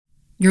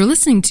You're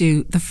listening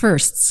to The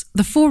Firsts,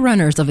 the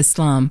Forerunners of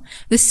Islam,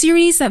 the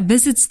series that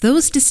visits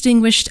those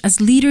distinguished as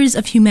leaders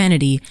of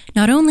humanity,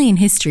 not only in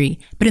history,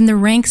 but in the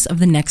ranks of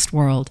the next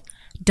world.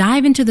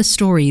 Dive into the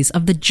stories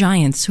of the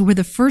giants who were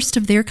the first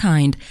of their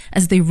kind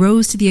as they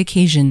rose to the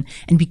occasion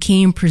and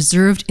became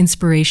preserved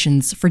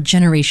inspirations for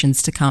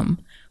generations to come.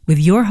 With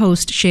your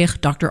host,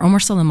 Sheikh Dr. Omar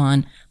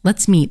Salaman,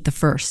 let's meet the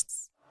firsts.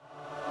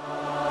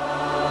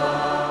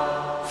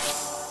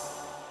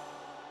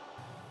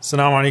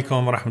 Assalamu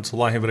alaikum wa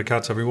rahmatullahi wa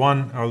barakatuh,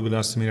 everyone. A'udhu billahi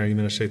as-samii al-alim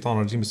min ash-shaytan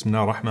ar-rajim.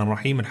 Bismillahir rahmanir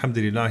rahim.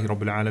 Alhamdulillahi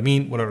rabbil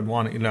alameen. Wa la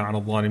udwana illa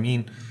ala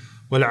adh-dhalimin.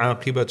 Wal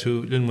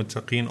 'aqibatu lil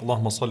muttaqin.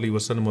 Allahumma salli wa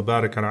sallim wa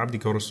barik ala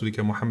 'abdika wa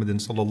rasulika Muhammadin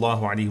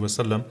sallallahu alayhi wa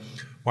sallam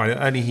wa ala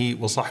alihi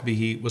wa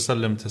sahbihi wa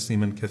sallam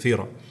tasliman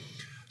kathira.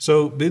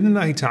 So,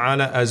 bi-idhnillahi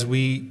ta'ala, as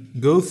we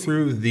go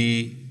through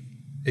the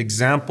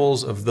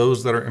examples of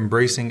those that are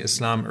embracing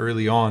Islam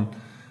early on,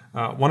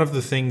 one of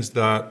the things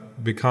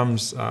that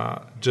becomes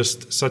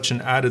just such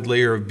an added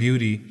layer of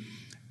beauty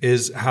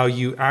is how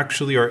you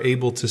actually are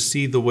able to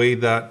see the way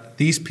that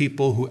these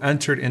people who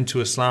entered into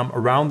Islam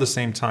around the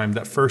same time,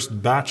 that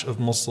first batch of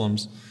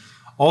Muslims,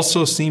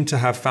 also seem to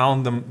have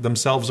found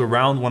themselves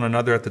around one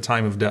another at the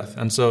time of death.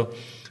 And so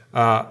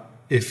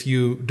if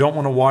you don't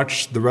want to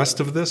watch the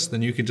rest of this,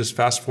 then you can just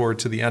fast forward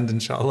to the end,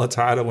 inshallah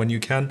ta'ala, when you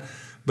can.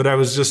 But I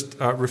was just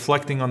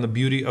reflecting on the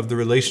beauty of the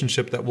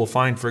relationship that we'll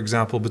find, for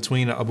example,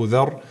 between Abu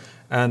Dharr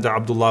and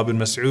Abdullah bin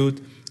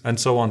Mas'ud, and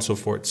so on and so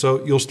forth.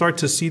 So you'll start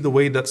to see the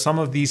way that some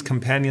of these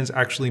companions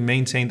actually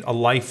maintained a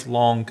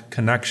lifelong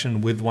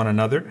connection with one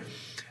another.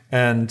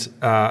 And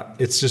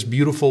it's just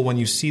beautiful when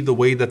you see the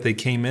way that they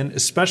came in,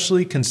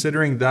 especially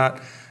considering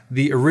that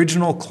the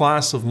original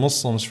class of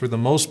Muslims, for the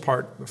most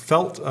part,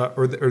 felt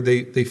or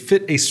they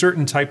fit a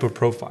certain type of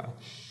profile.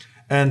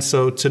 And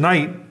so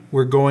tonight,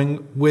 we're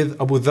going with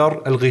Abu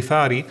Dharr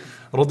al-Ghifari,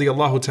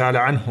 radiyallahu ta'ala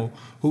anhu,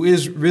 who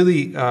is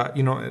really,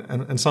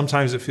 and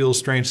sometimes it feels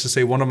strange to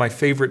say one of my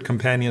favorite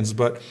companions,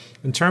 but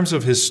in terms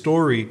of his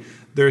story,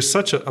 there's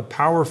such a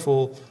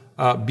powerful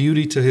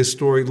beauty to his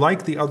story,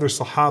 like the other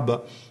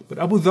Sahaba. But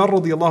Abu Dharr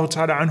radiyallahu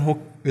ta'ala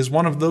anhu is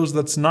one of those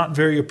that's not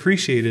very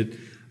appreciated,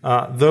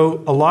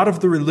 though a lot of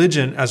the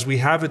religion as we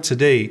have it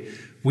today,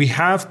 we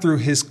have through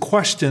his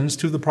questions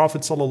to the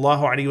Prophet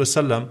sallallahu alaihi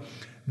wasallam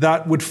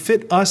that would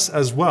fit us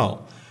as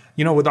well.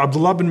 You know, with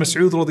Abdullah bin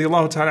Mas'ud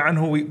radiyallahu ta'ala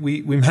anhu,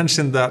 we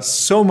mentioned that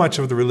so much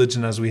of the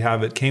religion as we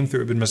have it came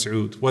through Ibn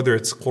Mas'ud, whether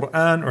it's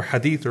Quran or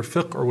Hadith or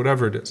Fiqh or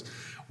whatever it is.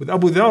 With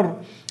Abu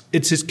Dharr,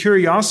 it's his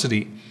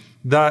curiosity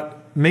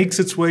that makes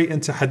its way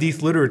into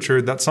Hadith literature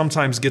that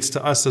sometimes gets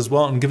to us as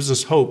well and gives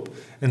us hope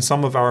in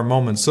some of our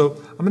moments. So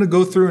I'm going to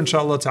go through,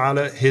 inshallah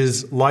ta'ala,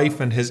 his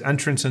life and his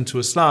entrance into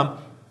Islam.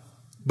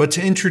 But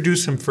to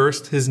introduce him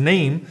first, his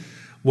name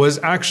was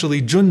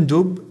actually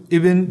Jundub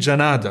ibn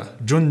Janada.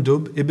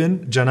 Jundub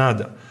ibn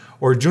Janada,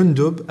 or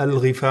Jundub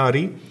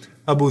al-Ghifari.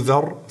 Abu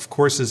Dharr, of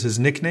course, is his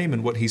nickname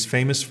and what he's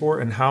famous for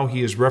and how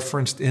he is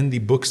referenced in the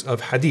books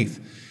of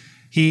Hadith.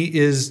 He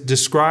is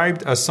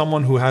described as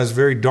someone who has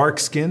very dark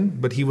skin,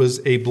 but he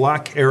was a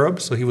black Arab,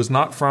 so he was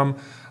not from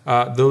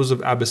those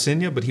of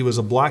Abyssinia, but he was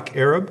a black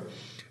Arab.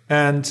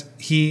 And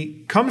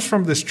he comes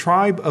from this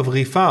tribe of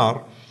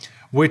Ghifar,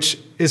 which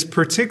is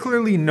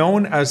particularly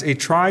known as a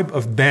tribe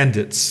of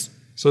bandits.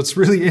 So it's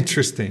really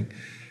interesting.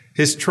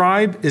 His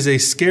tribe is a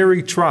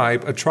scary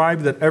tribe, a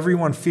tribe that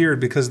everyone feared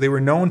because they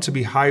were known to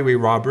be highway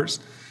robbers.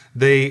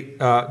 They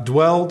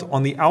dwelled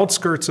on the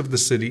outskirts of the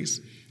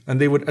cities, and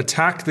they would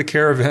attack the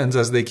caravans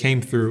as they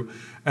came through.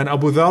 And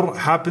Abu Dharr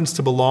happens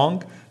to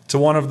belong to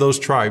one of those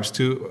tribes,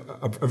 to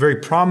a very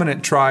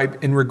prominent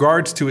tribe in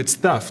regards to its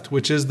theft,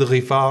 which is the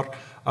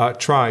Ghifar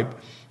tribe,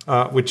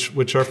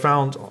 which are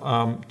found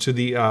to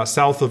the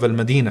south of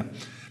Al-Madinah.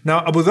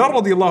 Now, Abu Dharr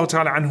radiyallahu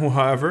ta'ala anhu,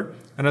 however,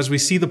 and as we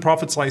see the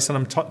Prophet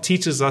ﷺ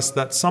teaches us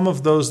that some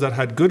of those that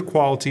had good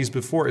qualities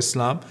before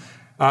Islam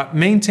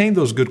maintained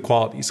those good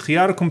qualities.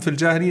 خِيَارُكُمْ فِي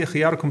الْجَاهِلِيَّةِ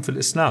خِيَارُكُمْ فِي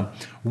الْإِسْلَامِ.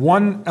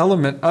 One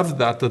element of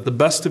that the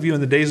best of you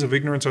in the days of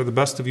ignorance are the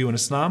best of you in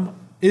Islam,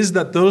 is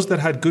that those that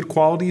had good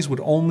qualities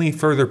would only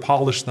further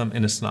polish them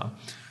in Islam.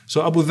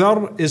 So Abu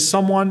Dharr is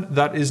someone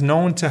that is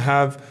known to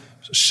have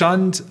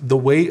shunned the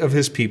way of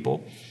his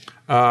people.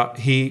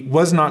 He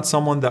was not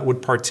someone that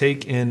would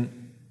partake in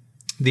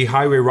the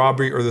highway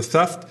robbery or the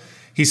theft.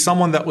 He's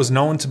someone that was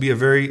known to be a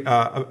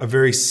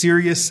very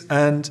serious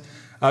and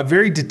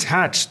very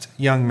detached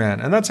young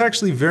man. And that's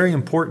actually very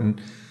important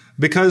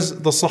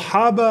because the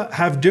Sahaba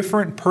have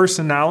different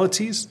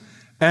personalities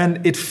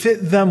and it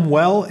fit them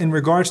well in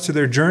regards to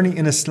their journey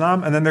in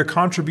Islam and then their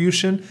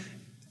contribution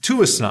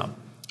to Islam.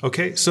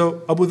 Okay,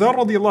 so Abu Dharr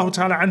radiyallahu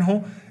ta'ala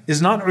anhu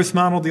is not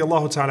Uthman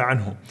radiyallahu ta'ala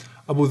anhu.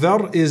 Abu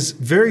Dharr is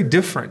very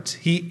different.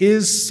 He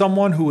is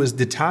someone who is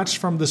detached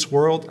from this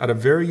world at a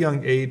very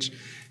young age.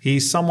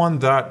 He's someone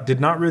that did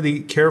not really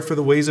care for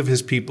the ways of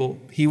his people.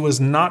 He was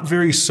not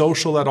very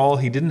social at all.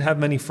 He didn't have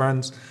many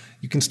friends.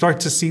 You can start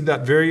to see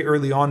that very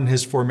early on in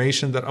his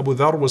formation, that Abu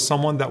Dharr was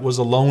someone that was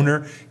a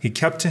loner. He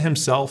kept to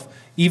himself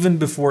even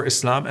before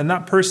Islam. And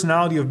that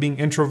personality of being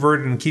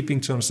introverted and keeping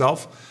to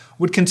himself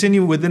would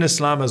continue within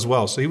Islam as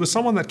well. So he was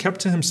someone that kept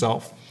to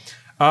himself.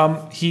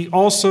 He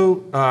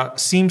also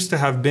seems to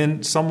have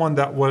been someone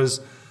that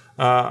was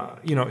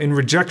in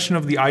rejection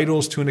of the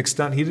idols to an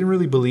extent. He didn't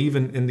really believe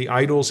in the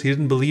idols. He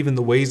didn't believe in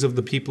the ways of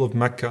the people of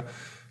Mecca.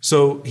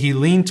 So he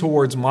leaned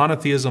towards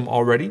monotheism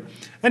already.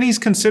 And he's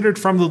considered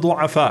from the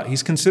du'afa.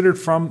 He's considered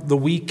from the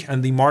weak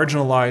and the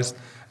marginalized.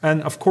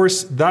 And of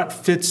course, that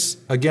fits,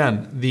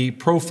 again, the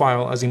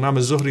profile, as Imam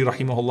al-Zuhri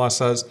rahimahullah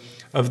says,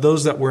 of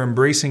those that were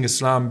embracing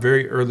Islam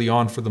very early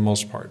on for the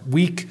most part.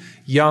 Weak,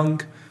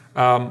 young,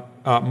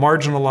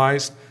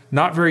 marginalized,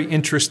 not very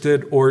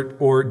interested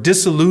or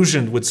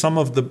disillusioned with some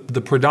of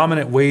the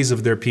predominant ways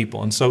of their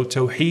people. And so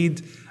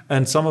Tawheed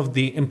and some of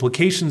the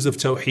implications of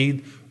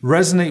Tawheed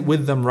resonate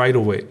with them right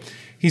away.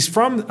 He's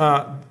from,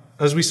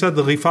 as we said,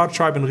 the Ghifar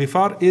tribe, and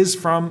Ghifar is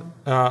from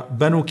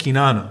Banu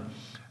Kinana.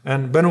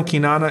 And Banu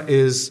Kinana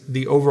is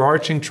the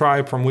overarching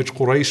tribe from which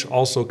Quraysh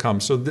also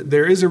comes. So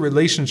there is a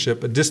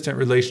relationship, a distant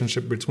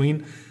relationship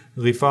between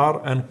Ghifar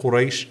and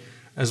Quraysh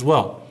as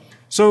well.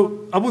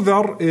 So Abu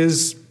Dharr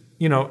is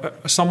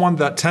someone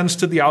that tends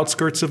to the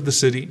outskirts of the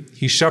city.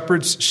 He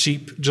shepherds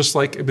sheep, just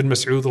like Ibn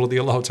Mas'ud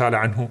radiallahu ta'ala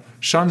anhu,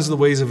 shuns the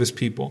ways of his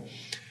people.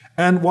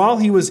 And while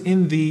he was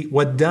in the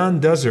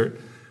Waddan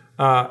desert,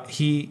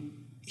 he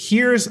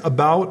hears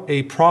about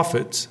a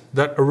prophet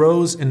that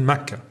arose in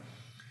Mecca.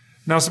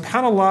 Now,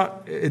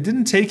 subhanAllah, it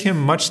didn't take him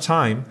much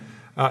time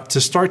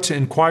to start to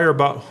inquire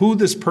about who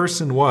this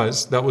person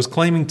was that was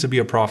claiming to be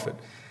a prophet.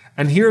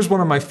 And here's one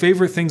of my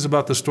favorite things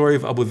about the story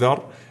of Abu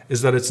Dharr,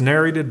 is that it's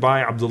narrated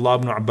by Abdullah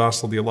ibn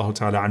Abbas radiallahu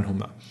ta'ala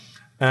anhuma.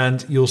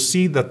 And you'll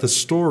see that the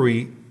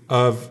story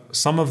of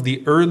some of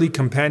the early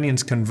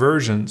companions'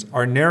 conversions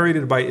are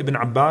narrated by Ibn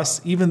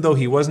Abbas, even though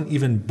he wasn't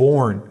even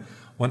born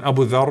when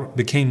Abu Dharr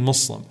became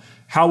Muslim.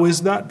 How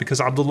is that? Because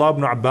Abdullah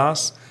ibn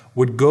Abbas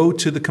would go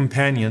to the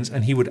companions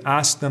and he would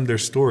ask them their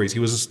stories. He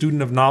was a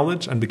student of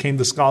knowledge and became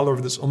the scholar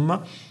of this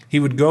ummah. He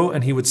would go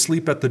and he would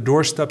sleep at the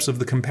doorsteps of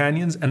the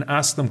companions and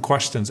ask them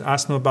questions,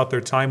 ask them about their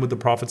time with the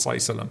Prophet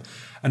ﷺ,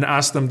 and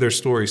ask them their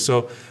stories.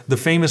 So the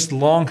famous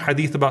long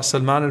hadith about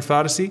Salman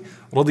al-Farisi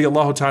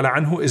radiyallahu ta'ala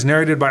anhu is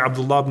narrated by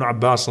Abdullah ibn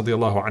Abbas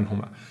radiyallahu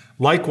anhuma.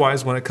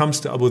 Likewise, when it comes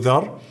to Abu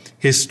Dharr,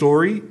 his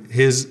story,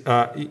 his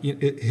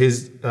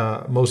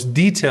most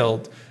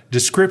detailed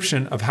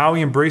description of how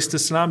he embraced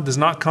Islam does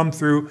not come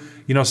through,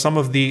 some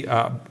of the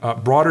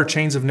broader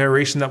chains of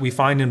narration that we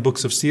find in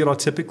books of seerah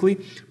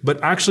typically,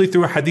 but actually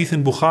through a hadith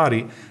in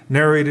Bukhari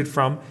narrated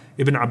from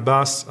Ibn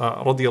Abbas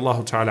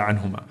radiyallahu ta'ala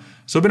anhuma.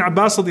 So Ibn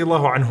Abbas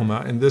radiyallahu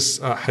anhuma in this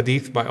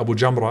hadith by Abu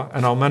Jamrah,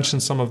 and I'll mention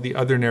some of the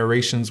other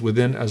narrations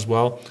within as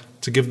well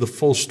to give the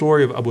full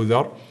story of Abu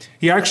Dharr.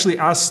 He actually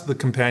asks the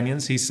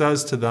companions, he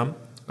says to them,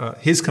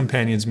 his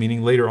companions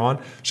meaning later on,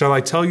 shall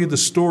I tell you the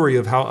story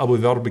of how Abu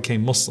Dharr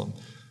became Muslim?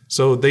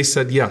 So they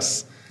said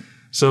yes.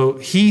 So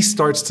he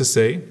starts to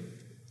say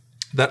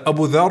that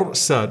Abu Dharr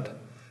said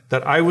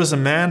that I was a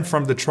man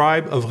from the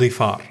tribe of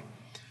Ghifar.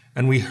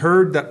 And we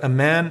heard that a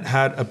man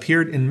had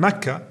appeared in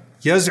Mecca,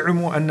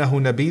 يَزْعُمُ أَنَّهُ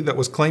نَبِي, that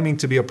was claiming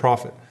to be a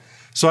prophet.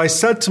 So I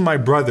said to my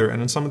brother,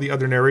 and in some of the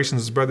other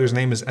narrations, his brother's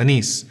name is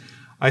Anis.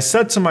 I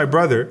said to my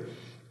brother,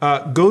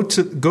 go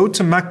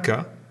to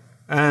Mecca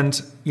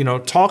and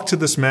talk to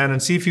this man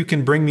and see if you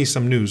can bring me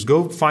some news.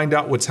 Go find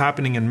out what's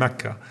happening in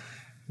Mecca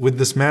with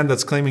this man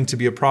that's claiming to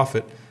be a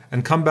prophet,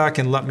 and come back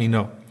and let me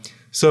know.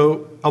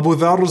 So Abu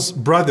Dharr's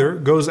brother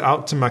goes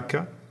out to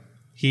Mecca.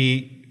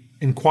 He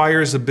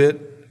inquires a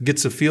bit,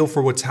 gets a feel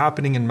for what's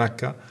happening in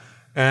Mecca,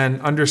 and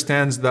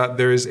understands that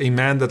there is a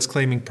man that's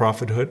claiming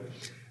prophethood.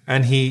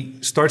 And he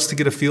starts to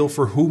get a feel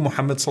for who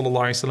Muhammad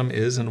ﷺ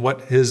is and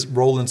what his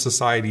role in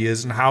society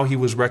is and how he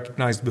was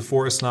recognized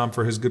before Islam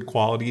for his good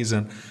qualities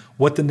and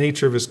what the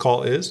nature of his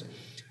call is.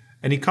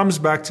 And he comes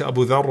back to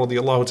Abu Dharr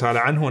radiyallahu ta'ala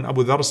anhu, and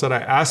Abu Dharr said,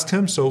 I asked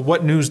him, so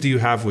what news do you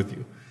have with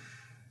you?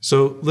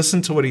 So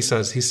listen to what he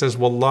says. He says,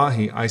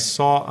 Wallahi, I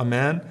saw a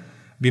man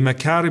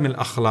bimakarim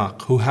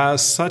al-akhlaq, who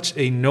has such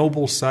a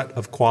noble set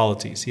of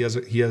qualities. He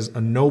has a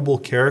noble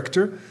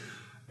character.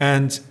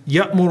 And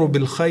ya'muru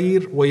bil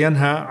khayr wa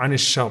yanha 'an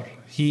ash-sharr.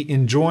 He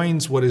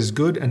enjoins what is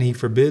good and he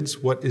forbids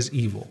what is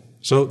evil.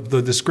 So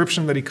the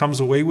description that he comes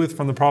away with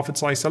from the Prophet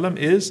ﷺ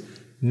is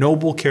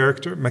noble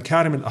character,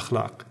 makarim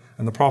al-akhlaq.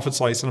 And the Prophet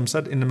ﷺ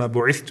said, إِنَّمَا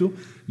بُعِثْتُ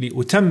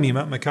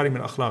لِأُتَمِّمَ مَكَارِمِ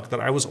الْأَخْلَاقِ, that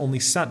I was only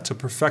sent to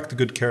perfect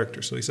good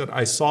character. So he said,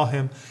 I saw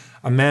him,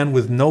 a man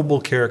with noble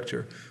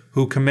character,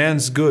 who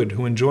commands good,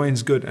 who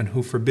enjoins good, and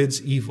who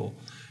forbids evil.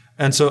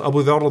 And so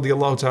Abu Dharr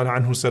radiyallahu ta'ala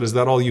anhu said, is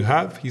that all you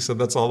have? He said,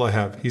 that's all I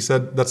have. He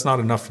said, that's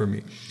not enough for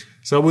me.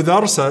 So Abu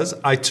Dharr says,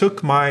 I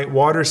took my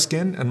water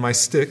skin and my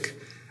stick,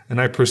 and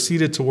I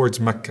proceeded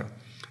towards Mecca.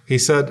 He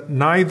said,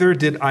 neither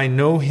did I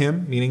know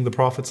him, meaning the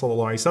Prophet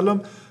sallallahu alaihi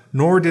wasallam,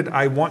 nor did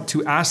I want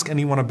to ask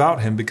anyone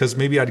about him because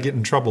maybe I'd get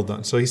in trouble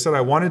then. So he said, I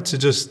wanted to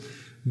just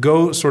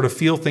go sort of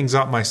feel things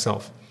out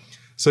myself.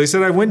 So he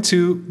said, I went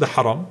to the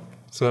Haram.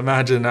 So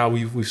imagine now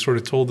we've sort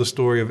of told the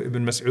story of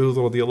Ibn Mas'ud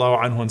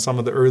radiallahu anhu and some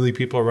of the early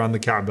people around the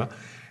Kaaba.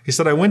 He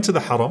said, I went to the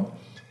Haram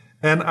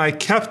and I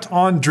kept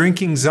on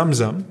drinking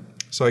Zamzam.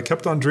 So I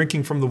kept on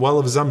drinking from the well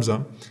of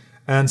Zamzam.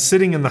 and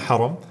sitting in the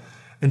haram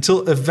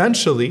until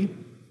eventually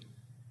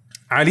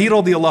Ali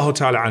radiallahu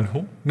ta'ala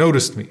anhu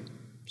noticed me.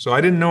 So I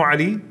didn't know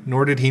Ali,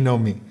 nor did he know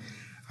me.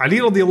 Ali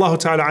radiallahu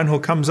ta'ala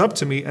anhu comes up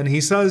to me and he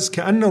says,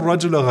 كَأَنَّ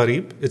الرَّجُلَ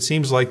غَرِيب. It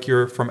seems like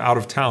you're from out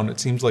of town. It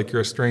seems like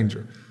you're a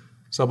stranger.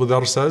 So Abu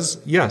Dharr says,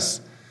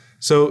 yes.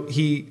 So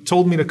he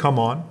told me to come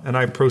on and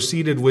I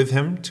proceeded with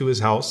him to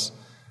his house.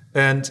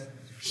 And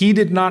he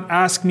did not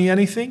ask me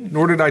anything,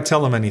 nor did I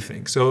tell him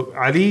anything. So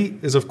Ali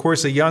is of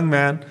course a young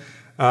man,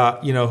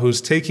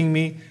 who's taking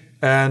me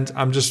and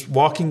I'm just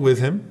walking with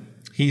him.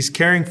 He's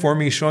caring for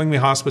me, showing me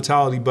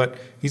hospitality, but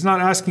he's not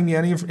asking me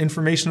any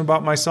information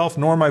about myself,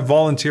 nor am I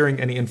volunteering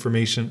any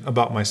information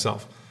about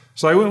myself.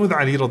 So I went with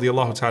Ali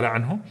radiallahu ta'ala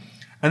anhu.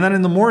 And then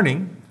in the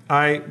morning,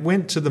 I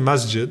went to the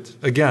masjid,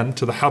 again,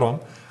 to the haram.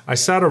 I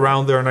sat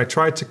around there and I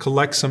tried to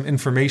collect some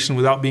information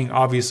without being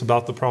obvious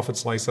about the Prophet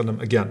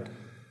ﷺ again.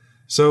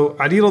 So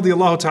Ali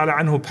radiallahu ta'ala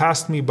anhu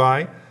passed me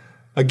by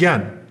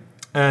again.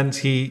 And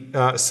he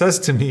says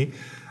to me,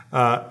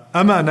 أَمَا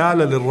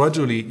نَالَ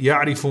لِلرَّجُلِ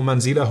يَعْرِفُ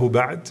مَنْزِلَهُ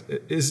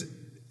بَعْدْ.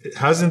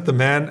 Hasn't the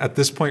man at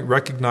this point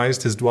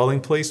recognized his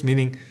dwelling place?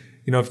 Meaning,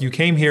 if you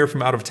came here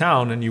from out of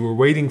town and you were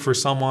waiting for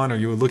someone or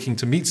you were looking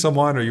to meet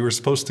someone or you were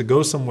supposed to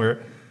go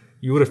somewhere,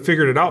 you would have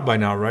figured it out by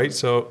now, right?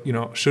 So,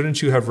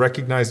 shouldn't you have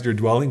recognized your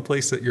dwelling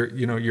place, that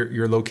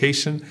your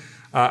location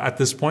at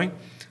this point?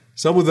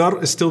 So Abu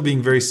Dharr is still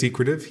being very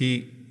secretive.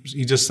 He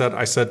just said,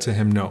 I said to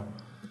him, no.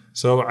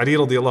 So Ali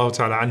radiallahu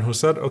ta'ala anhu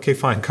said, okay,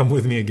 fine, come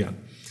with me again.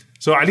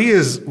 So Ali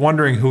is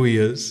wondering who he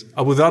is.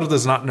 Abu Dharr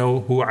does not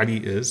know who Ali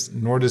is,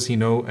 nor does he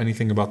know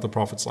anything about the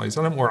Prophet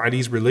ﷺ or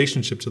Ali's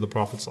relationship to the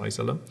Prophet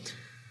ﷺ.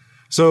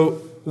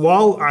 So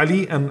while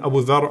Ali and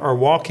Abu Dharr are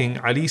walking,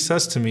 Ali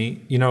says to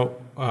me,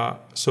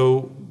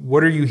 so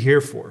what are you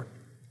here for?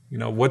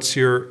 What's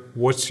your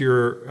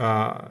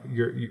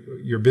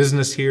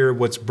business here?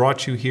 What's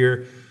brought you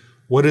here?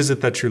 What is it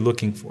that you're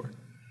looking for?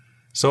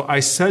 So I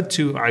said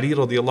to Ali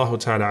radiallahu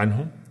ta'ala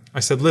anhu, I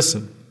said,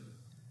 listen,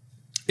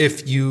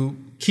 if you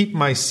keep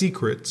my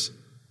secrets,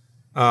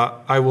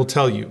 I will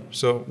tell you.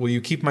 So will you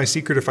keep my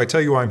secret if I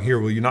tell you I'm here?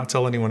 Will you not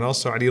tell anyone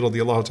else? So Ali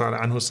radiallahu ta'ala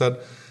anhu said,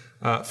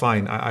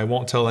 fine, I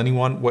won't tell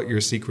anyone what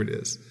your secret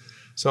is.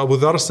 So Abu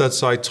Dharr said,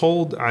 so I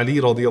told Ali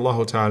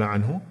radiallahu ta'ala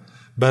anhu,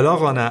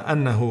 بلغنا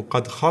أنه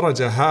قد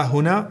خرج ها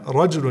هنا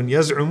رجل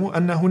يزعم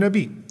أنه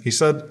نبي. He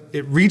said,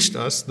 it reached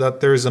us that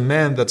there is a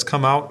man that's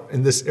come out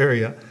in this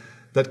area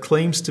that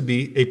claims to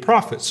be a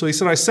prophet. So he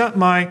said, I sent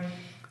my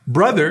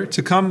brother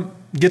to come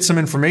get some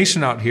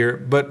information out here,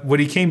 but what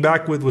he came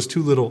back with was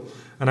too little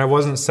and I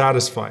wasn't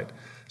satisfied.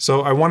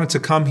 So I wanted to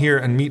come here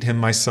and meet him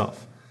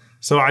myself.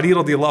 So Ali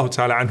radiallahu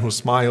ta'ala anhu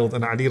smiled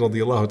and Ali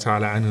radiallahu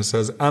ta'ala anhu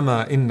says,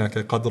 أَمَا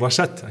إِنَّكَ قَدْ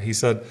رَشَدْتَ. He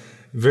said,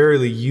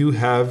 verily you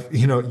have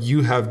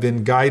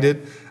been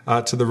guided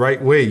to the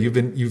right way.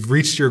 You've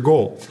reached your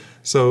goal.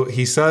 So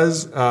he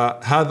says,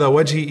 هَذَا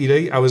وَجْهِي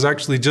إِلَيْهِ. I was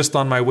actually just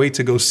on my way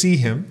to go see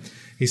him.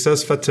 He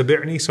says,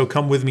 فَاتَّبِعْنِي. So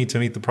come with me to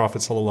meet the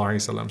Prophet sallallahu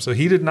alaihi wasallam. So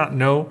he did not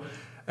know,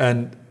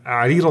 and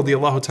Ali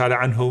radiallahu ta'ala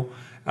anhu,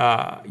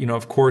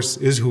 of course,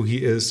 is who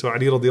he is. So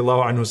Ali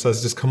radiallahu anhu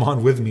says, just come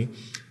on with me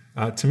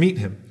to meet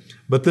him.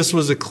 But this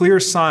was a clear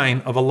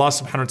sign of Allah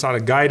subhanahu wa ta'ala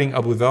guiding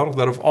Abu Dharr,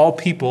 that of all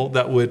people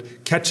that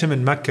would catch him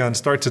in Mecca and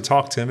start to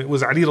talk to him, it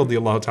was Ali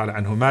radiallahu ta'ala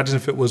anhu. Imagine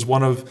if it was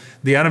one of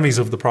the enemies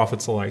of the Prophet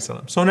sallallahu alaihi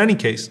wasallam. So in any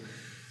case,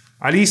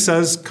 Ali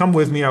says, come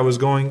with me. I was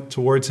going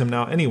towards him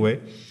now anyway.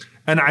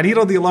 And Ali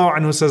radiallahu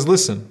anhu says,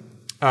 listen,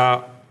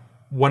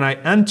 when I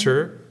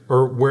enter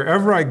or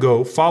wherever I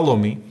go, follow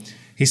me.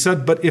 He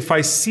said, but if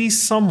I see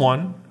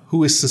someone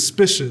who is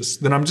suspicious,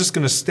 then I'm just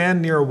going to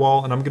stand near a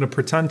wall and I'm going to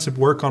pretend to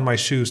work on my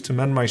shoes, to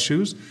mend my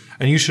shoes,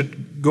 and you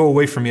should go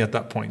away from me at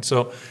that point.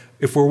 So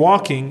if we're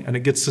walking and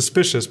it gets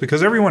suspicious,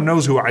 because everyone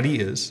knows who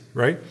Ali is,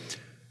 right?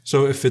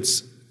 So if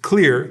it's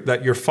clear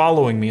that you're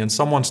following me and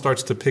someone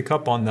starts to pick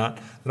up on that,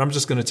 then I'm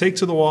just going to take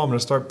to the wall, I'm going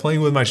to start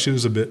playing with my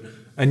shoes a bit,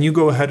 and you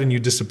go ahead and you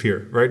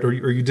disappear, right? Or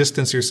you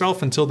distance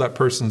yourself until that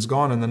person's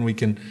gone, and then we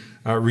can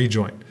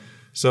rejoin.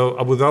 So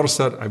Abu Dharr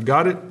said, I've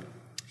got it.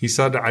 He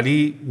said,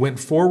 Ali went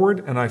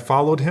forward and I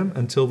followed him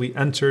until we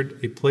entered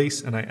a place,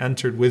 and I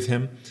entered with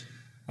him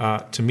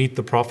to meet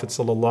the Prophet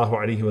sallallahu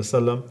alaihi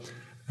wasallam.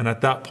 And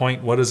at that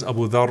point, what does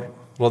Abu Dharr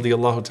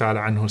radiallahu ta'ala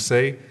anhu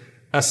say?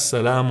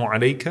 Assalamu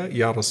alayka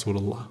ya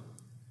Rasulullah.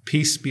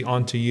 Peace be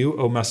unto you,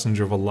 O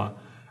Messenger of Allah.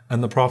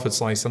 And the Prophet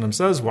sallallahu alaihi wasallam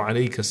says, wa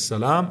alayka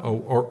salam,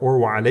 or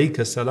wa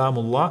alayka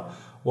salamullah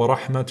wa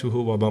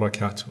rahmatuhu wa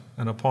barakatuh.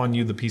 And upon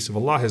you the peace of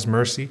Allah, His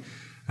mercy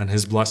and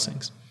His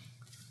blessings.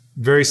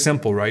 Very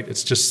simple, right?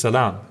 It's just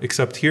salam.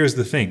 Except here's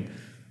the thing.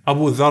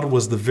 Abu Dharr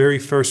was the very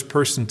first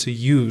person to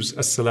use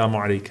Assalamu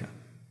alayka.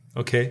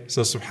 Okay?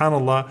 So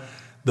subhanAllah,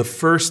 the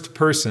first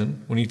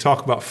person, when you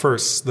talk about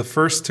first, the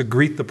first to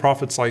greet the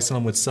Prophet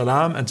ﷺ with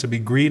salam and to be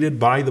greeted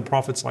by the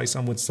Prophet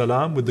ﷺ with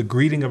salam, with the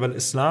greeting of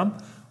al-Islam,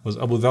 was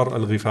Abu Dharr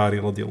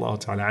al-Ghifari radiallahu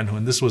ta'ala anhu.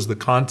 And this was the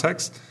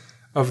context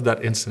of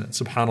that incident,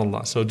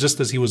 subhanAllah. So just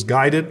as he was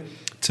guided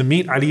to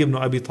meet Ali ibn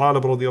Abi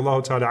Talib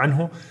radiallahu ta'ala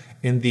anhu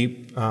in the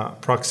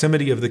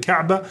proximity of the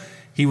Kaaba,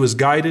 he was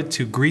guided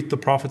to greet the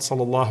Prophet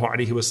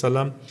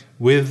ﷺ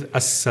with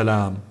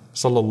as-salam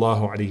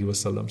sallallahu alaihi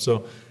wasallam.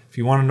 So if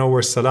you want to know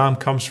where salam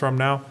comes from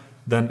now,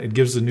 then it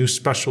gives a new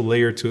special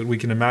layer to it. We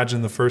can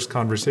imagine the first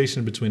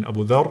conversation between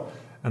Abu Dharr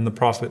and the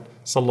Prophet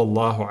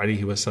sallallahu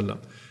alaihi wasallam.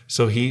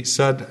 So he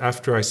said,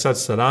 after I said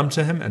salam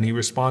to him and he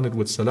responded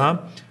with salam,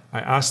 I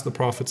asked the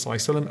Prophet sallallahu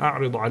alaihi wasallam,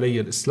 "A'rid alayya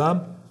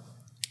al-Islam."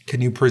 Can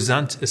you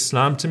present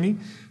Islam to me?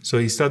 So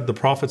he said, the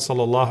Prophet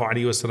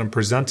ﷺ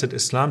presented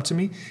Islam to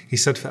me. He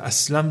said,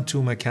 فَأَسْلَمْتُ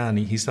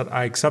مَكَانِي. He said,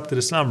 I accepted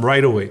Islam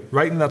right away,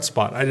 right in that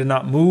spot. I did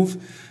not move.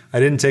 I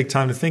didn't take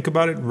time to think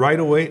about it. Right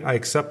away, I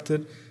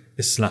accepted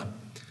Islam.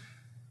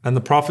 And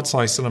the Prophet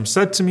ﷺ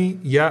said to me,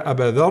 Ya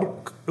Abu Dharr,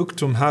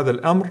 uktum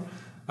hadha al-amr.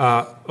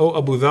 O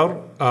Abu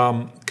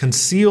Dharr,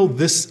 conceal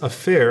this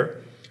affair.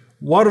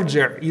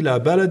 وَارْجِعْ إِلَى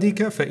بَلَدِكَ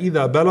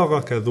فَإِذَا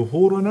بَلَغَكَ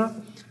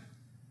ظُهُورُنَا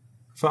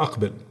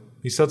فَأَقْبِلْ.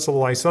 He said,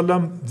 sallallahu alaihi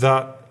wasallam,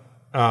 that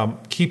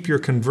keep your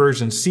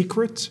conversion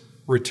secret,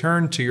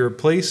 return to your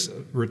place,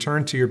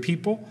 return to your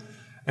people,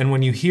 and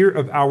when you hear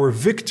of our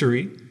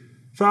victory,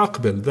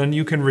 فَأَقْبِلْ, then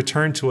you can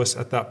return to us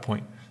at that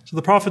point. So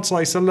the Prophet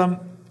sallallahu alaihi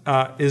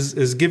wasallam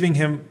is giving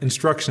him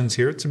instructions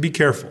here to be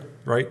careful,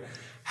 right?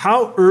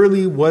 How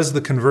early was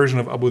the conversion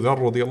of Abu Dharr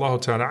radiallahu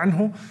ta'ala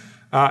anhu?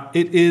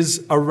 It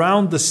is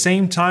around the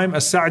same time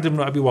as Sa'd ibn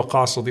Abi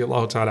Waqqas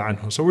radiallahu ta'ala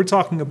anhu. So we're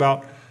talking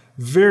about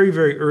very,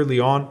 very early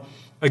on.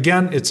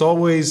 Again, it's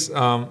always,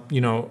 when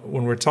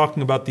we're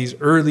talking about these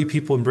early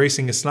people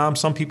embracing Islam,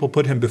 some people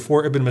put him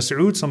before Ibn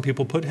Mas'ud, some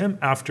people put him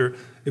after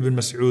Ibn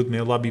Mas'ud. May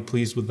Allah be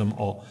pleased with them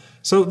all.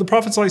 So the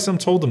Prophet ﷺ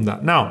told him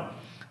that. Now,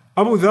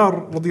 Abu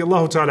Dharr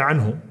radiallahu ta'ala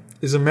anhu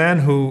is a man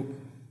who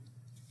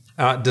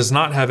does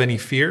not have any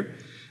fear,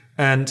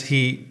 and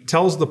he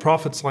tells the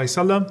Prophet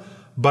ﷺ,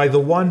 by the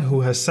one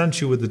who has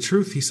sent you with the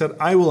truth, he said,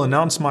 I will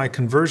announce my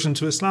conversion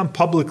to Islam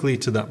publicly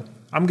to them.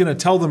 I'm going to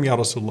tell them, Ya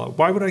Rasulullah.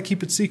 Why would I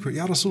keep it secret?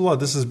 Ya Rasulullah,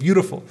 this is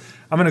beautiful.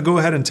 I'm going to go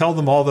ahead and tell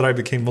them all that I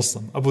became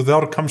Muslim. Abu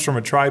Dharr comes from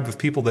a tribe of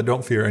people that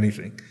don't fear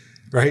anything,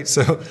 right?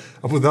 So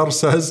Abu Dharr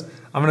says,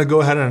 I'm going to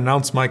go ahead and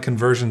announce my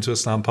conversion to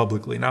Islam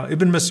publicly. Now,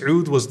 Ibn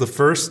Mas'ud was the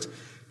first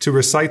to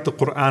recite the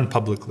Quran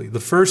publicly. The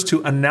first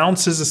to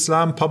announce his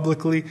Islam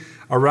publicly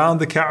around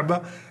the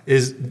Kaaba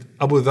is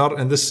Abu Dharr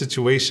in this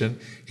situation.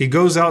 He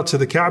goes out to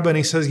the Kaaba and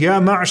he says, Ya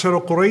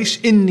ma'ashara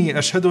Quraysh, inni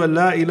ashhadu an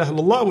la ilaha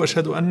illallah wa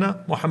ashhadu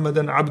anna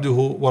Muhammadan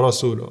abduhu wa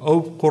rasuluh.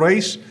 O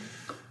Quraysh,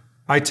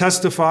 I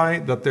testify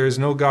that there is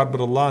no God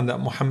but Allah and that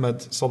Muhammad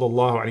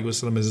sallallahu alaihi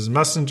wasallam is his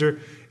messenger.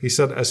 He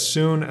said, as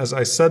soon as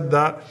I said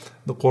that,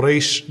 the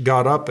Quraysh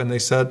got up and they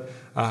said,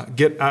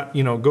 get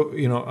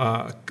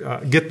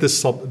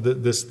this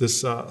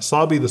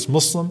Sabi, this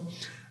Muslim,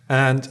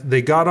 and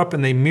they got up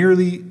and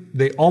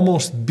they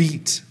almost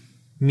beat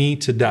me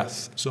to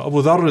death. So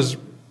Abu Dharr is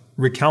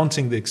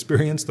recounting the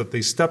experience that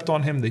they stepped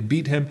on him, they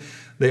beat him,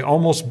 they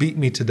almost beat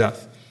me to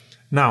death.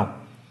 Now,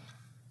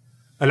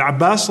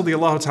 Al-Abbas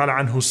radiallahu ta'ala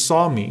anhu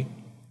saw me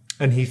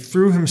and he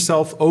threw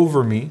himself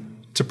over me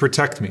to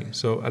protect me.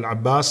 So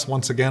Al-Abbas,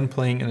 once again,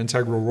 playing an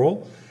integral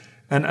role.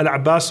 And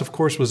Al-Abbas, of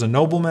course, was a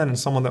nobleman and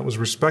someone that was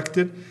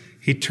respected.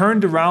 He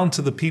turned around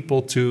to the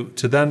people to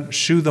then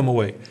shoo them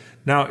away.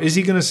 Now, is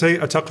he going to say,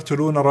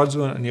 أَتَقْتُلُونَ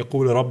رَجُلًا أَنْ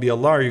يَقُولَ رَبِّيَ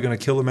اللَّهِ? Are you going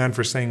to kill a man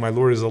for saying, my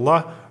Lord is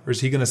Allah? Or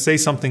is he going to say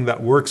something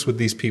that works with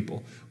these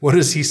people? What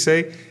does he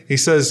say? He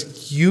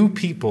says, you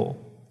people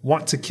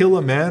want to kill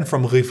a man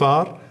from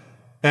Ghifar,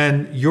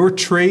 and your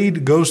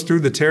trade goes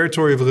through the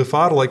territory of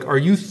Ghifar. Like, are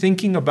you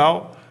thinking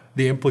about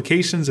the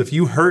implications if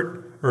you hurt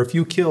or if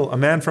you kill a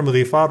man from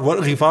Ghifar, what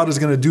Ghifar is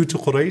going to do to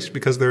Quraysh,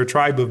 because they're a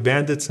tribe of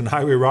bandits and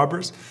highway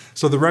robbers?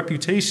 So the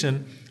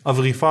reputation of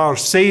Ghifar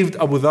saved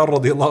Abu Dharr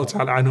radiallahu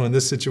ta'ala anhu in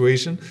this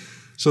situation.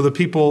 So the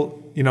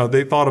people,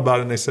 they thought about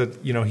it and they said,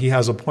 he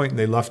has a point, and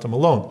they left him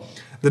alone.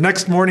 The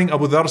next morning,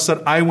 Abu Dharr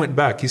said, I went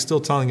back. He's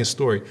still telling his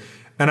story.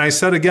 And I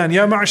said again,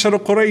 Ya ma'ashara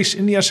Quraysh,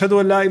 inni ashhadu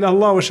an la ilaha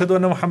illallah wa ashhadu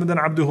anna Muhammadan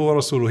abduhu wa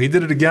rasuluh. He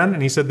did it again,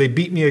 and he said, they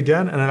beat me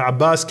again. And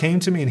Al-Abbas came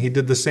to me and he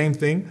did the same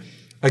thing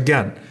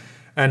again.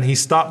 And he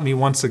stopped me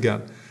once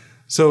again.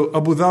 So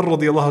Abu Dharr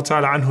radiallahu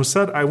ta'ala anhu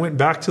said, I went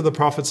back to the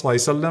Prophet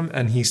ﷺ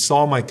and he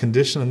saw my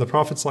condition. And the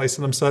Prophet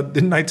ﷺ said,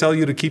 didn't I tell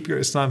you to keep your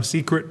Islam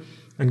secret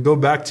and go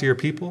back to your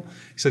people?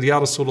 He said, Ya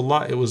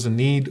Rasulullah, it was a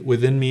need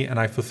within me and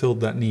I fulfilled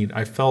that need.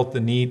 I felt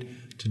the need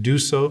to do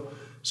so.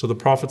 So the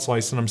Prophet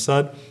ﷺ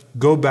said,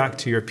 go back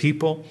to your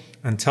people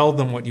and tell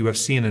them what you have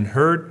seen and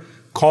heard.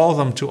 Call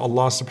them to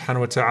Allah subhanahu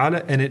wa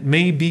ta'ala, and it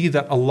may be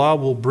that Allah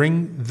will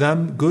bring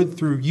them good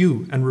through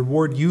you and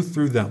reward you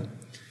through them.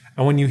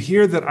 And when you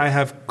hear that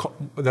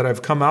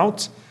I've come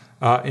out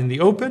in the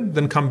open,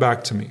 then come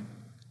back to me.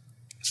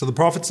 So the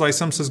Prophet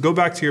ﷺ says, go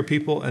back to your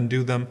people and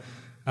do them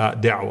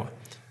da'wah.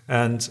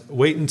 And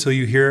wait until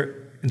you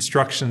hear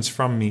instructions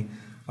from me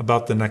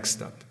about the next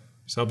step.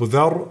 So Abu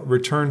Dharr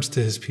returns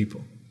to his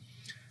people.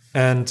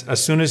 And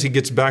as soon as he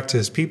gets back to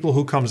his people,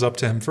 who comes up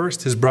to him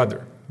first? His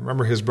brother.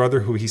 Remember his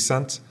brother who he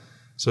sent?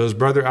 So his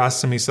brother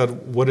asked him, he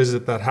said, what is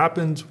it that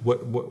happened?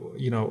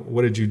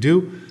 What did you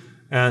do?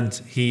 And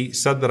he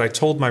said that I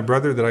told my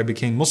brother that I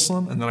became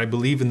Muslim and that I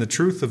believe in the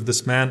truth of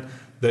this man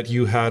that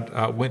you had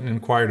went and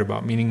inquired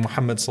about, meaning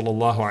Muhammad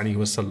sallallahu alaihi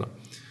wasallam.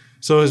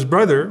 So his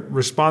brother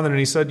responded and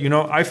he said,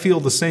 I feel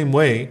the same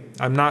way.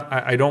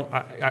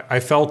 I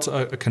felt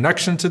a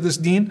connection to this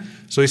deen.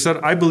 So he said,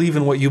 I believe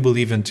in what you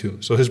believe in too.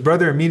 So his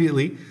brother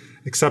immediately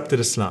accepted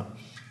Islam.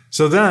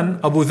 So then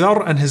Abu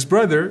Dharr and his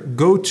brother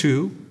go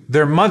to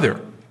their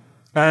mother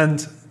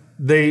and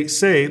they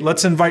say,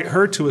 let's invite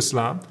her to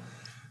Islam.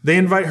 They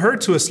invite her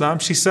to Islam.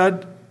 She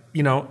said,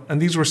 and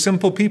these were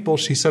simple people.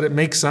 She said, it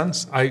makes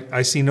sense.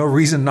 I see no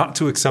reason not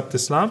to accept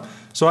Islam.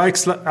 So I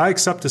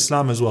accept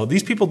Islam as well.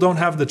 These people don't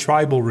have the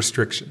tribal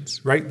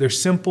restrictions, right? They're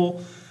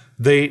simple.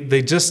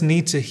 They just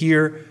need to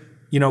hear,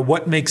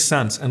 what makes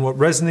sense and what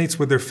resonates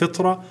with their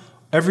fitrah.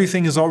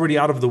 Everything is already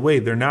out of the way.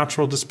 Their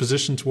natural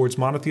disposition towards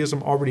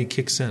monotheism already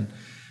kicks in.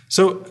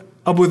 So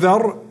Abu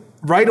Dharr,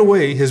 right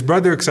away, his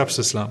brother accepts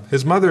Islam.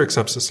 His mother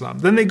accepts Islam.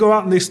 Then they go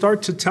out and they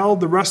start to tell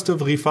the rest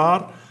of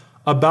Ghifar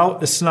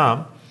about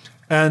Islam.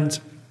 And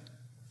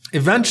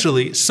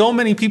eventually, so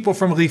many people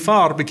from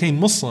Ghifar became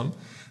Muslim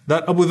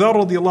that Abu Dharr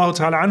radiallahu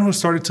ta'ala anhu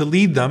started to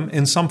lead them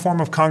in some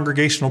form of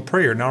congregational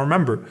prayer. Now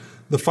remember,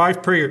 the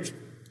 5 prayers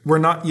were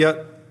not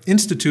yet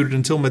instituted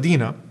until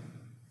Medina,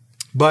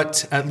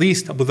 but at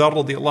least Abu Dharr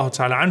radiallahu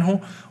ta'ala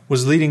anhu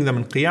was leading them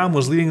in qiyam,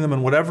 was leading them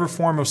in whatever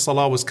form of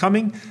salah was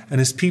coming, and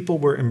his people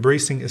were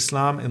embracing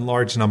Islam in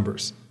large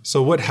numbers.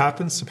 So what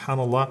happens,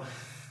 subhanAllah,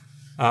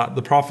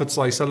 the Prophet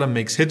ﷺ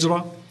makes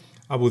hijrah.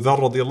 Abu Dharr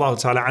radiallahu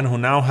ta'ala anhu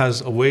now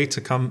has a way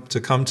to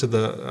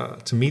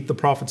meet the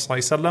Prophet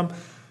ﷺ,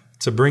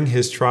 to bring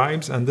his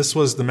tribes. And this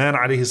was the man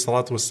alayhi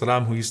salatu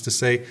wasalam who used to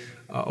say,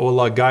 oh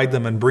Allah, guide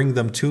them and bring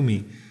them to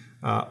me.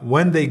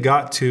 When they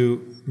got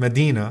to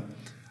Medina,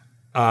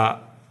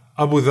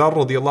 Abu Dharr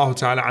radiallahu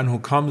ta'ala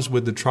anhu comes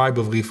with the tribe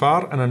of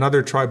Ghifar and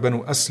another tribe,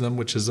 Banu Aslam,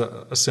 which is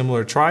a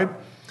similar tribe.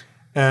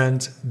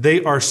 And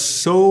they are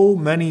so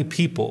many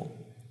people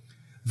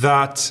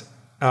that,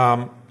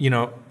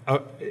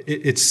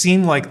 it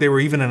seemed like they were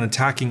even an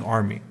attacking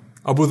army.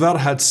 Abu Dharr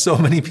had so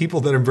many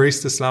people that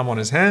embraced Islam on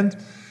his hand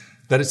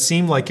that it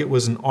seemed like it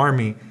was an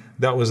army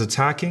that was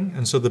attacking.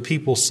 And so the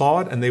people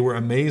saw it and they were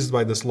amazed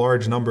by this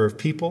large number of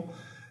people.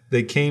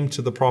 They came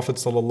to the Prophet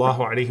sallallahu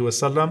alaihi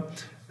wasallam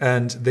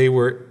and they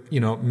were,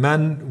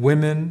 men,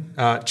 women,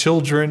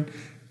 children,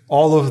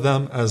 all of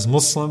them as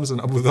Muslims. And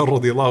Abu Dharr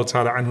radiallahu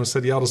ta'ala anhu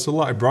said, Ya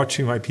Rasulullah, I brought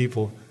you my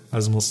people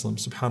as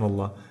Muslims.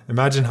 Subhanallah.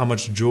 Imagine how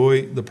much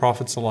joy the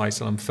Prophet sallallahu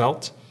alaihi wasallam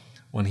felt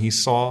when he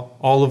saw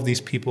all of these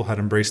people had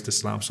embraced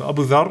Islam. So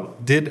Abu Dharr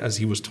did as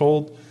he was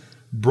told,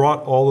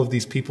 brought all of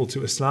these people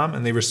to Islam,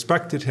 and they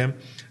respected him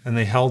and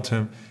they held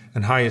him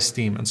in high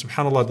esteem. And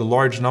subhanAllah, the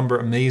large number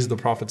amazed the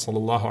Prophet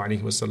sallallahu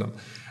alaihi wasallam.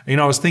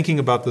 I was thinking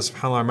about this,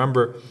 subhanAllah. I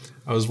remember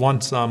I was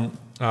once, in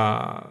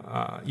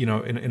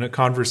a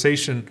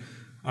conversation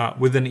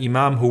with an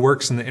imam who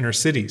works in the inner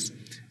cities.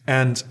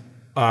 And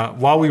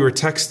while we were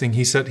texting,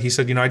 he said,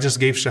 I just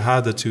gave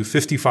shahada to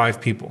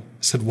 55 people.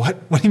 I said, what?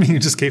 What do you mean you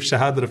just gave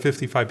shahada to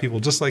 55 people?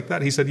 Just like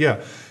that? He said,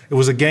 yeah, it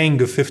was a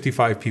gang of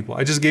 55 people.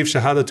 I just gave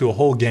shahada to a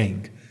whole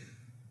gang.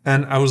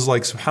 And I was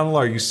like, subhanAllah,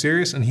 are you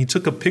serious? And he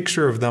took a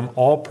picture of them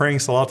all praying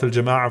Salat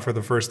al-Jama'ah for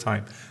the first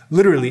time.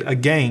 Literally a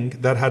gang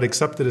that had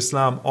accepted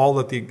Islam all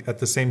at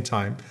the same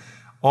time,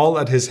 all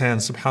at his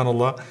hands,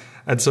 subhanAllah.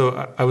 And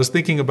so I was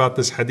thinking about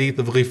this hadith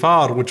of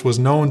Ghifar, which was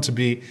known to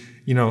be,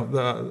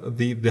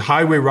 the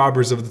highway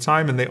robbers of the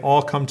time, and they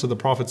all come to the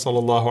Prophet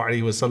sallallahu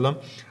alaihi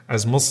wasallam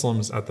as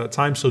Muslims at that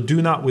time. So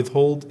do not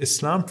withhold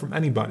Islam from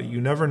anybody.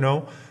 You never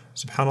know,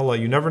 subhanAllah,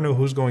 you never know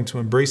who's going to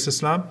embrace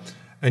Islam,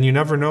 and you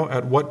never know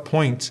at what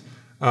point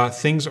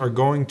things are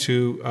going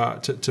to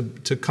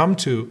come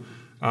to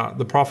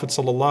the Prophet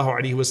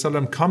sallallahu alaihi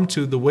wasallam, come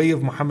to the way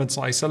of Muhammad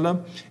sallallahu alaihi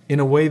wasallam in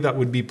a way that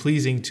would be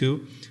pleasing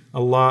to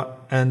Allah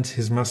and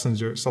His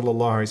Messenger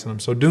sallallahu alaihi wasallam.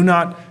 So do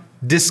not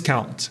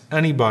discount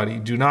anybody.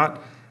 Do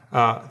not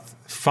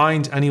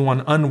find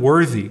anyone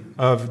unworthy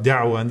of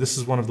da'wah. And this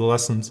is one of the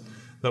lessons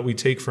that we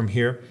take from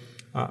here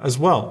as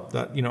well.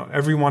 That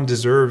everyone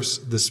deserves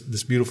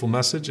this beautiful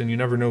message, and you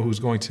never know who's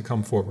going to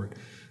come forward.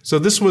 So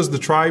this was the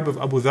tribe of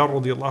Abu Dharr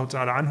radiallahu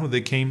ta'ala anhu.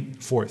 They came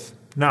forth.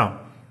 Now,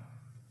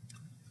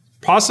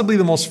 possibly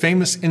the most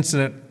famous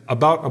incident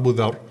about Abu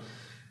Dharr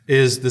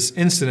is this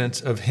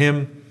incident of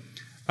him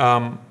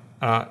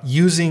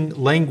using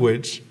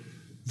language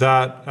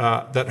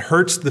that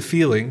hurts the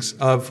feelings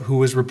of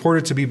who is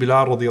reported to be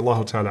Bilal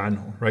radiallahu ta'ala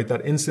anhu, right?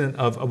 That incident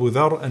of Abu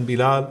Dharr and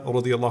Bilal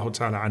radiallahu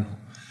ta'ala anhu.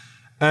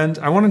 And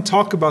I want to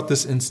talk about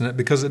this incident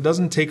because it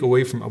doesn't take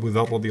away from Abu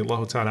Dharr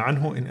radiallahu ta'ala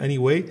anhu in any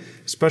way,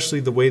 especially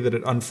the way that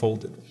it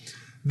unfolded.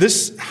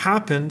 This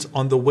happened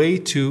on the way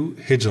to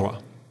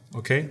Hijrah,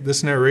 okay?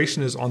 This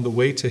narration is on the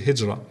way to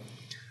Hijrah,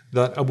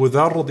 that Abu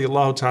Dharr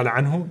radiallahu ta'ala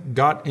anhu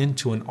got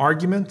into an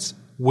argument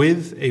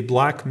with a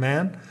black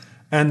man,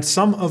 and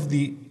some of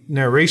the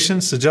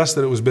narrations suggest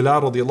that it was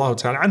Bilal radiallahu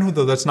ta'ala anhu,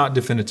 though that's not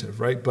definitive,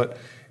 right? But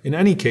in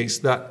any case,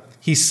 that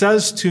he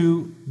says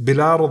to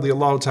Bilal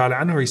radiallahu ta'ala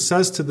anhu, he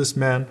says to this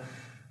man,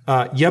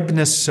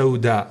 Yabna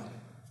Sauda,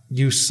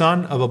 you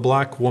son of a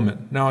black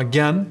woman. Now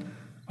again,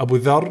 Abu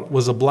Dharr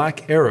was a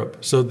black Arab.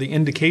 So the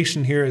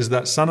indication here is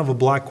that son of a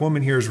black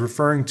woman here is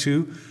referring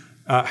to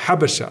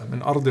Habasha,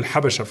 min Ard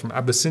al-Habasha, from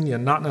Abyssinia,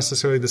 not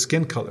necessarily the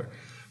skin color.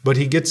 But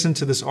he gets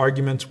into this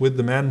argument with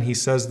the man, and he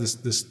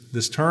says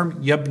this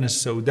term, Yabn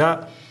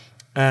al-Sawda,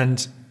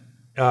 and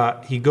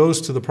he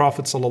goes to the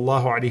Prophet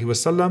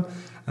ﷺ,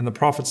 and the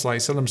Prophet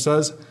ﷺ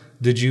says,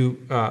 did you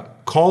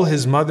call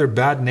his mother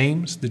bad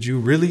names? Did you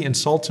really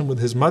insult him with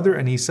his mother?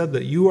 And he said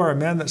that you are a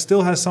man that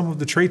still has some of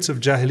the traits of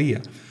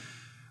Jahiliyyah.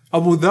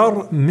 Abu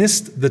Dharr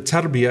missed the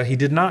tarbiyah. He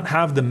did not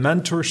have the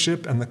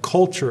mentorship and the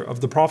culture of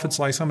the Prophet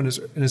ﷺ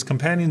and his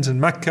companions in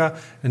Mecca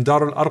and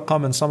Dharr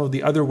al-Arqam and some of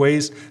the other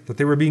ways that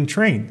they were being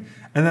trained.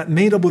 And that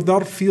made Abu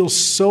Dharr feel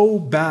so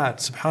bad,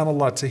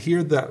 subhanAllah, to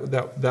hear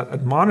that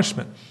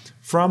admonishment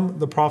from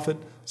the Prophet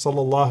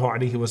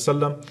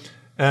ﷺ.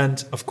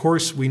 And of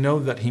course, we know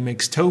that he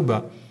makes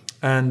tawbah,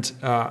 and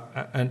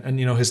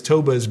his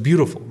tawbah is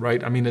beautiful,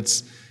 right? I mean,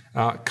 it's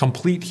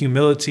complete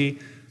humility.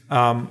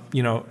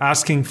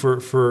 Asking for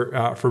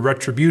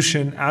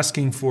retribution,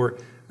 asking for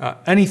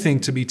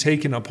anything to be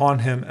taken upon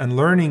him, and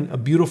learning a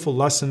beautiful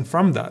lesson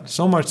from that.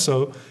 So much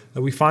so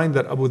that we find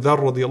that Abu Dharr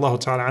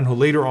radiallahu ta'ala anhu,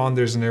 later on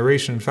there's a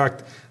narration. In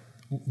fact,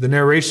 the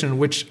narration in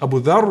which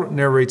Abu Dharr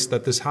narrates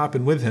that this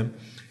happened with him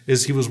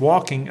is he was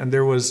walking, and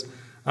there was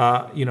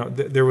a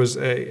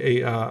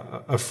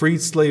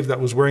freed slave that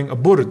was wearing a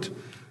burd,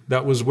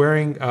 that was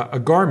wearing a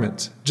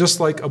garment just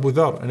like Abu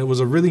Dharr, and it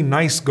was a really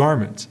nice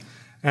garment.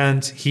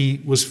 And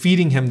he was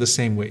feeding him the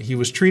same way. He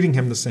was treating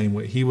him the same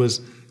way. He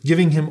was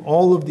giving him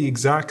all of the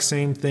exact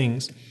same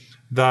things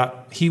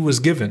that he was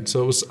given.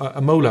 So it was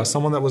a mawla,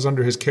 someone that was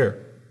under his care.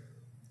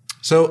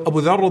 So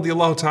Abu Dharr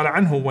radiallahu ta'ala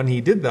anhu, when he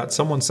did that,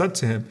 someone said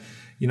to him,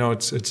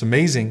 it's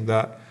amazing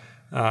that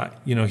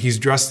he's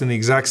dressed in the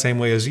exact same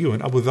way as you.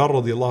 And Abu Dharr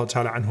radiallahu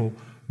ta'ala anhu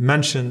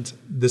mentioned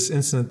this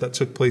incident that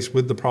took place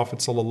with the Prophet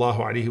sallallahu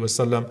alaihi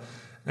wasallam,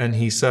 and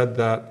he said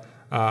that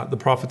the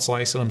Prophet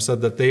ﷺ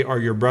said that they are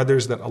your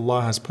brothers that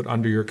Allah has put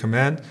under your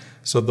command.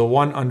 So the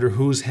one under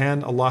whose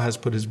hand Allah has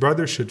put his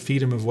brother should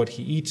feed him of what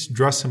he eats,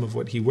 dress him of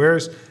what he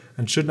wears,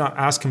 and should not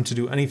ask him to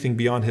do anything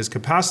beyond his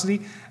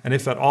capacity. And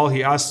if at all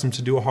he asks him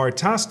to do a hard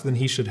task, then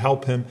he should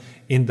help him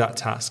in that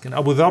task. And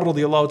Abu Dharr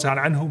radiallahu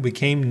ta'ala anhu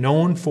became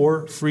known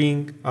for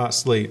freeing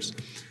slaves.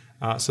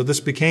 So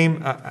this became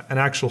an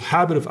actual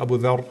habit of Abu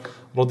Dharr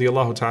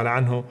radiallahu ta'ala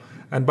anhu.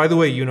 And by the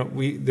way,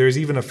 there's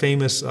even a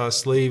famous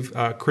slave,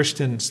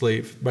 Christian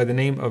slave by the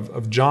name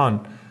of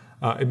John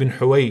ibn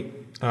Huwayt,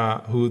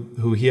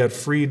 who he had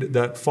freed,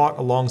 that fought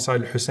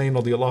alongside Hussein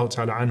radiallahu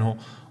ta'ala anhu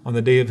on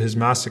the day of his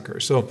massacre.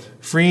 So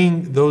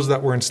freeing those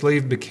that were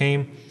enslaved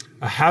became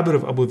a habit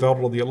of Abu Dharr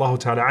radiallahu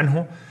ta'ala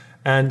anhu.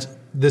 And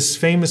this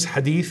famous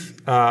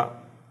hadith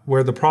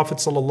where the Prophet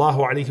sallallahu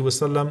alaihi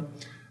wasallam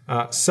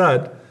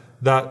said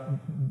that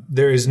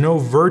there is no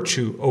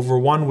virtue over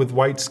one with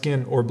white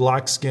skin or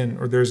black skin,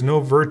 or there's no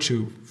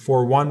virtue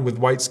for one with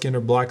white skin or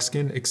black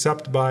skin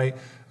except by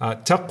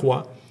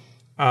taqwa.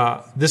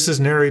 This is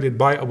narrated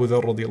by Abu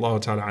Dharr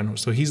radiallahu ta'ala anhu.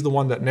 So he's the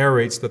one that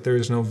narrates that there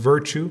is no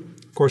virtue.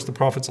 Of course, the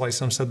Prophet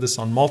ﷺ said this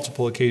on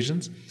multiple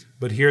occasions,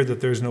 but here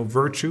that there's no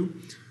virtue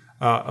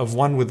of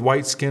one with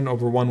white skin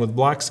over one with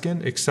black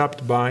skin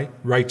except by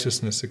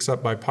righteousness,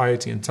 except by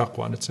piety and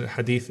taqwa. And it's a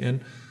hadith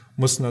in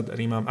Musnad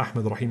al-Imam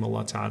Ahmad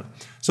rahimahullah ta'ala.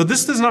 So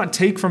this does not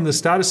take from the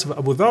status of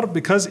Abu Dharr,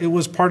 because it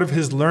was part of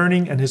his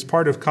learning and his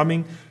part of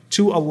coming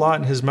to Allah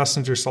and His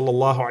Messenger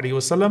sallallahu alaihi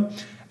wasallam.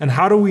 And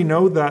how do we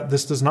know that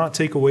this does not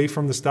take away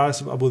from the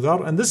status of Abu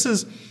Dharr? And this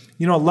is,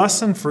 a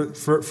lesson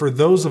for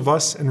those of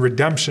us in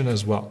redemption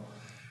as well,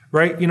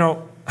 right?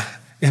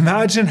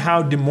 Imagine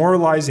how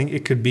demoralizing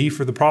it could be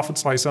for the Prophet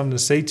sallallahu alaihi wasallam to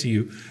say to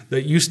you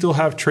that you still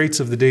have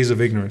traits of the days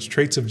of ignorance,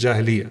 traits of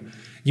Jahiliyyah.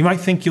 You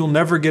might think you'll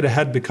never get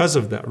ahead because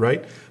of that,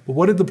 right? But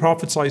what did the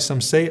Prophet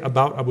ﷺ say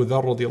about Abu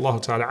Dharr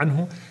radiallahu ta'ala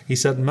anhu? He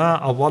said,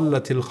 مَا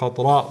أَضَلَّتِ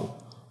الْخَطْرَاءُ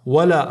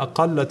وَلَا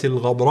أَقَلَّتِ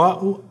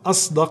الْغَبْرَاءُ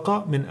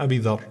أَصْدَقَ مِنْ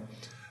أَبِي ذَرٍ.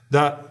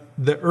 That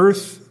the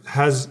earth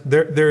has,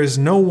 there is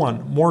no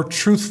one more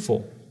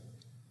truthful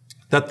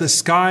that the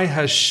sky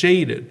has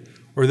shaded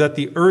or that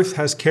the earth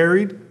has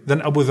carried than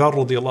Abu Dharr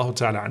radiallahu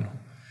ta'ala anhu.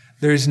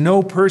 There is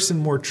no person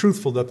more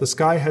truthful that the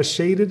sky has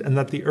shaded and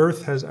that the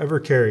earth has ever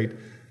carried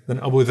than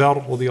Abu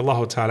Dharr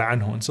radiallahu ta'ala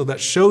anhu. And so that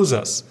shows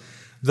us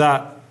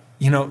that,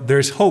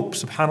 there's hope,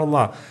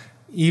 subhanAllah,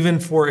 even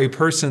for a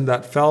person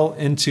that fell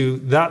into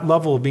that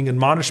level of being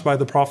admonished by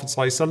the Prophet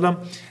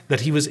ﷺ,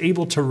 that he was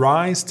able to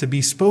rise to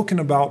be spoken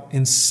about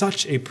in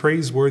such a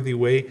praiseworthy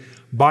way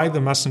by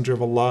the Messenger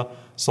of Allah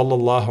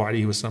sallallahu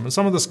alaihi wasallam. And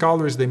some of the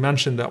scholars, they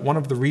mentioned that one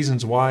of the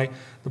reasons why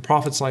the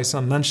Prophet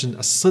ﷺ mentioned a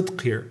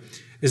sidq here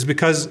is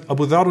because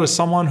Abu Dharr is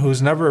someone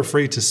who's never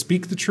afraid to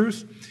speak the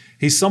truth.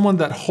 He's someone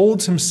that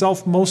holds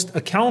himself most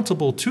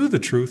accountable to the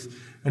truth,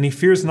 and he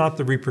fears not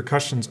the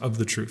repercussions of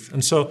the truth.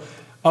 And so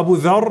Abu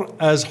Dharr,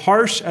 as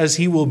harsh as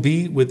he will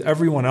be with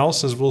everyone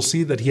else, as we'll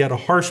see that he had a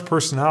harsh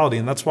personality,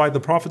 and that's why the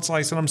Prophet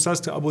ﷺ says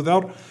to Abu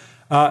Dharr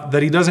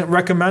that he doesn't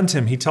recommend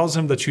him. He tells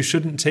him that you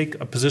shouldn't take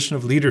a position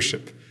of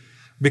leadership.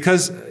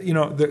 Because,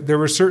 there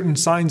were certain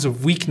signs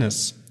of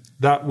weakness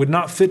that would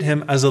not fit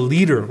him as a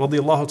leader,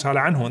 radiallahu ta'ala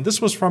anhu. And this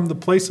was from the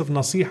place of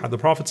nasiha. The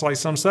Prophet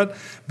ﷺ said,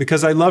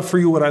 because I love for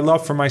you what I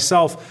love for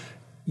myself,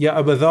 Ya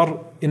Aba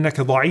Dharr,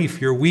 innaka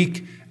da'if, you're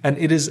weak, and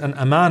it is an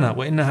amana.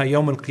 Wa innaha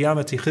yawm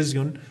al-qiyamati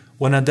khizyun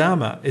wa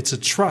nadama. It's a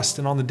trust,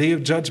 and on the day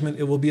of judgment,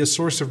 it will be a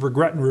source of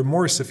regret and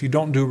remorse if you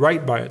don't do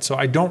right by it. So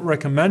I don't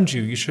recommend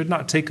you. You should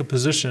not take a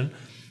position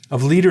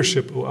of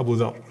leadership, O Abu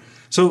Dharr.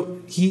 So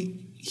he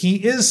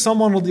is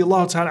someone,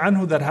 radiallahu ta'ala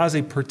anhu, that has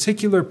a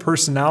particular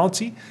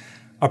personality,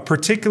 a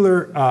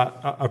particular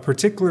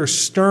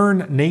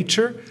stern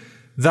nature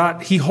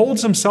that he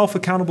holds himself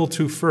accountable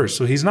to first.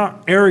 So he's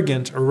not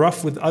arrogant or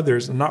rough with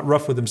others and not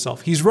rough with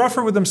himself. He's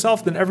rougher with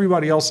himself than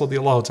everybody else,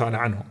 radiallahu ta'ala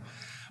anhu.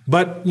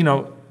 But,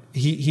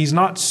 he's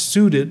not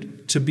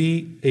suited to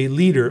be a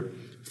leader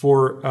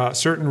for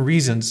certain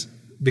reasons,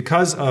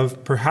 because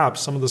of,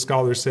 perhaps some of the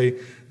scholars say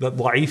that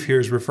da'if here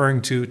is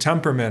referring to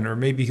temperament, or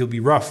maybe he'll be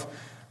rough,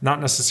 not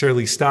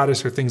necessarily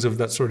status or things of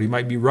that sort. He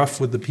might be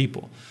rough with the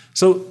people.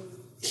 So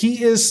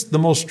he is the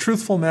most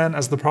truthful man,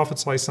 as the Prophet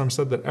ﷺ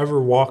said, that ever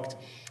walked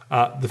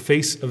the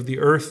face of the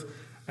earth.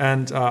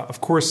 And of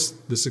course,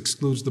 this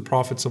excludes the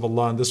prophets of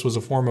Allah, and this was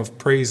a form of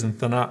praise and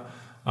thana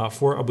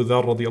for Abu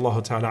Dharr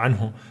radiallahu ta'ala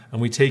anhu.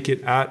 And we take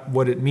it at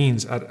what it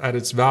means, at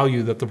its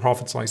value, that the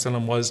Prophet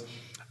ﷺ was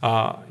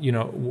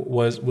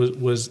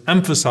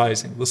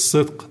emphasizing the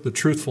sidq, the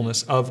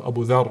truthfulness of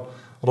Abu Dharr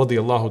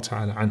radiallahu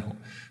ta'ala anhu.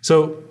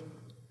 So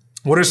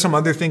what are some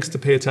other things to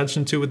pay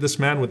attention to with this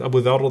man, with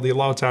Abu Dharr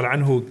radiallahu ta'ala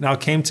anhu, who now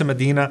came to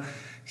Medina?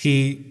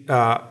 He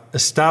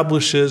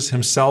establishes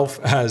himself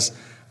as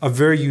a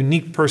very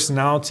unique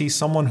personality,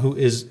 someone who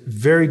is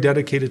very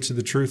dedicated to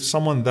the truth,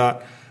 someone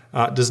that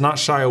does not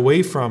shy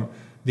away from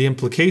the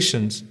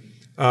implications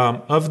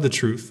of the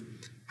truth.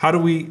 How do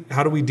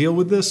we deal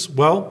with this?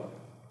 Well,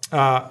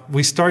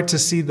 we start to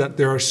see that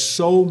there are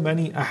so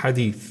many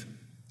ahadith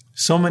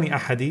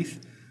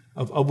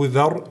of Abu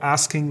Dharr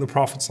asking the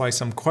Prophet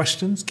ﷺ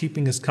questions,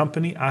 keeping his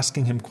company,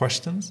 asking him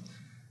questions.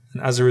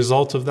 And as a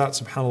result of that,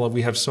 subhanAllah,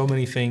 we have so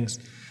many things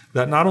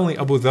that not only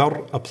Abu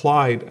Dharr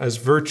applied as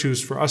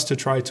virtues for us to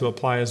try to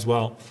apply as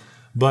well,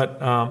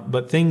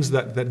 but things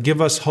that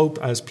give us hope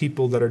as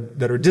people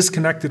that are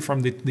disconnected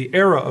from the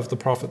era of the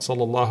Prophet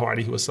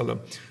ﷺ.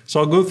 So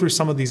I'll go through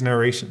some of these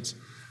narrations.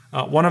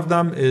 One of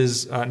them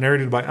is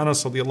narrated by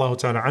Anas radiallahu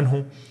ta'ala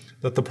anhu,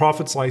 that the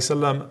Prophet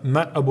ﷺ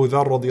met Abu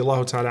Dharr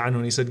radiallahu ta'ala anhu,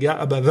 and he said, Ya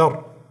Aba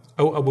Dharr,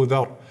 O Abu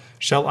Dharr,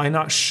 shall I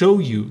not show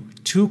you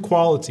two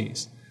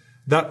qualities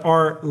that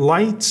are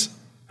light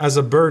as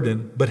a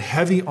burden, but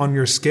heavy on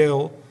your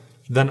scale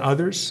than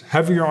others,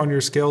 heavier on your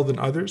scale than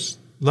others?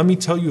 Let me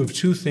tell you of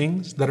two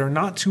things that are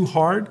not too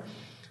hard,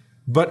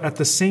 but at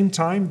the same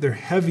time, they're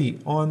heavy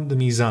on the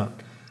mizan.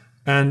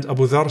 And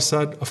Abu Dharr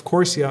said, of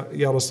course, Ya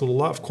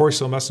Rasulullah, of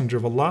course, O Messenger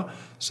of Allah.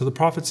 So the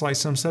Prophet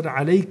ﷺ said,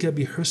 عَلَيْكَ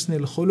بِحُسْنِ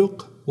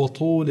الْخُلُقِ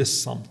وَطُولِ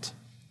الصَّمْتِ.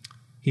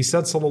 He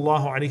said,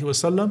 sallallahu alayhi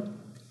wasallam,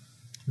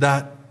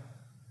 that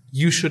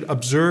you should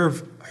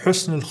observe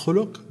husn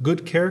al-khuluq,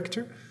 good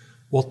character,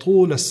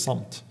 وَطُولَ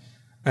الصَّمْتِ,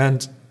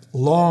 and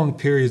long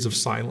periods of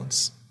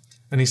silence.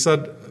 And he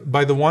said,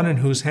 by the one in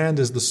whose hand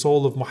is the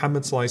soul of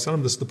Muhammad sallallahu alayhi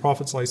wasallam, this is the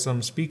Prophet sallallahu alayhi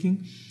wasallam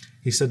speaking,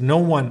 he said, no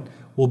one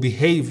will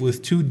behave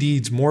with two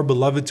deeds more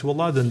beloved to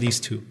Allah than these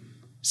two.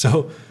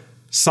 So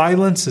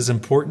silence is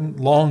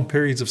important. Long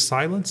periods of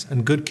silence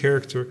and good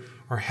character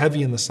are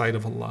heavy in the sight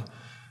of Allah.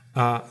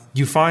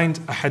 You find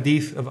a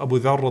hadith of Abu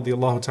Dharr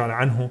radiallahu ta'ala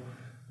anhu,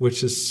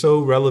 which is so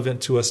relevant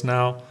to us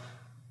now.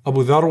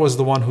 Abu Dharr was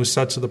the one who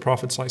said to the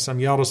Prophet ﷺ,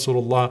 Ya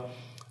Rasulullah,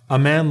 a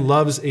man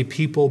loves a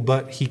people,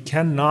 but he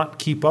cannot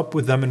keep up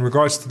with them in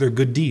regards to their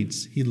good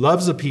deeds. He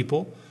loves a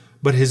people,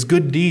 but his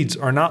good deeds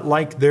are not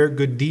like their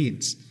good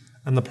deeds.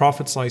 And the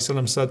Prophet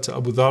ﷺ said to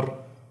Abu Dharr,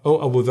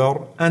 O Abu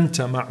Dharr,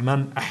 Anta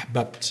ma'man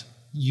ahbabt.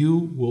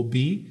 You will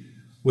be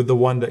with the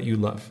one that you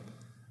love.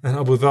 And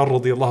Abu Dharr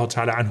radiallahu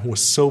ta'ala anhu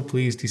was so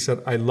pleased. He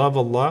said, I love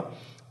Allah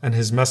and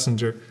His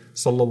Messenger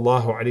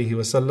sallallahu alayhi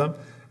wasallam.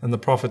 And the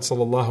Prophet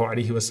sallallahu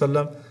alayhi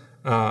wasallam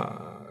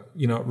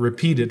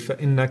repeated,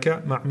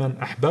 فَإِنَّكَ مَعْمَنْ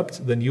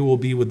أَحْبَبْتَ, then you will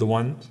be with the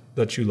one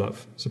that you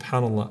love.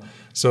 Subhanallah.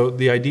 So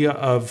the idea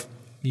of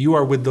you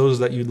are with those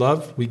that you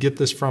love, we get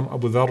this from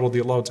Abu Dharr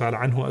radiallahu ta'ala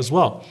anhu as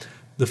well.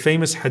 The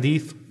famous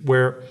hadith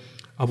where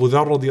Abu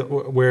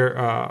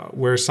Dharr,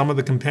 where some of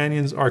the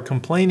companions are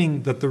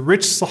complaining that the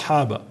rich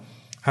Sahaba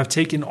have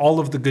taken all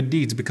of the good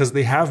deeds because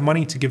they have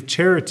money to give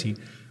charity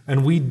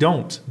and we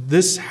don't.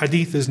 This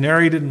hadith is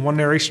narrated in one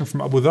narration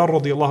from Abu Dharr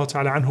radiallahu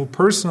ta'ala anhu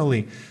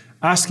personally,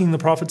 asking the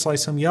Prophet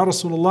ﷺ, Ya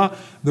Rasulullah,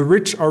 the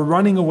rich are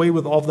running away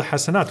with all the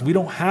hasanat. We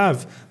don't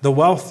have the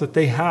wealth that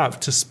they have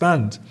to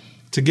spend,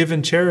 to give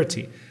in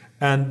charity.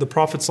 And the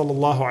Prophet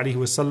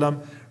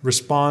ﷺ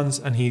responds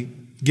and he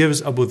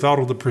gives Abu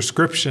Dharr the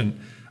prescription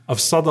of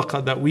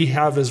sadaqah that we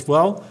have as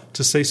well,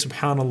 to say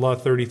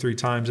Subhanallah 33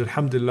 times,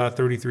 Alhamdulillah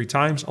 33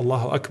 times,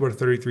 Allahu Akbar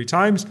 33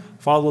 times,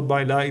 followed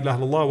by La ilaha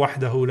illallah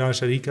wahdahu la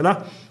sharika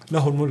lah,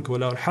 lahul mulk wa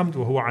lahul hamd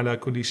wa huwa ala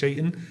kulli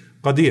shay'in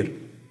qadir.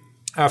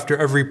 after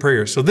every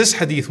prayer. So this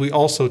hadith we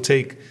also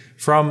take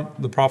from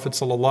the Prophet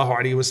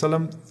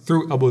ﷺ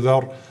through Abu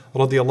Dharr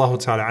radiallahu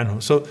ta'ala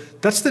anhu. So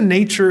that's the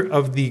nature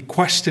of the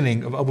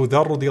questioning of Abu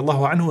Dharr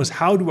radiallahu anhu, is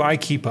how do I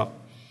keep up?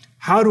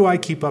 How do I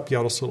keep up,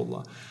 Ya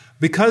Rasulullah?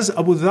 Because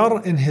Abu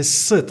Dharr in his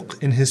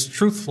sidq, in his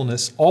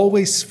truthfulness,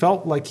 always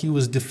felt like he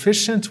was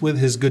deficient with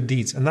his good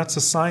deeds. And that's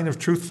a sign of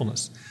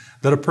truthfulness,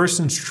 that a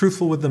person's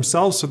truthful with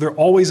themselves, so they're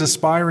always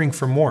aspiring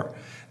for more.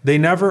 They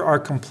never are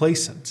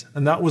complacent.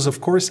 And that was,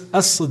 of course,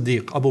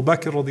 As-Siddiq, Abu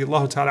Bakr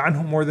radiallahu ta'ala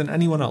anhu, more than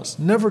anyone else.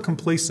 Never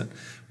complacent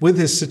with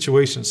his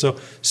situation.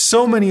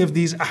 So many of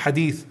these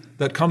ahadith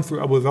that come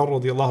through Abu Dharr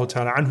radiallahu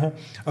ta'ala anhu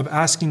of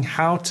asking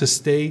how to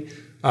stay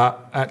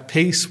at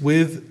pace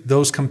with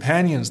those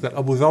companions that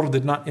Abu Dharr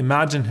did not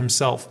imagine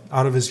himself,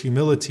 out of his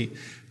humility,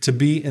 to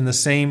be in the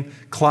same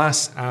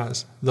class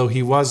as, though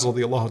he was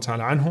radiallahu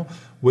ta'ala anhu,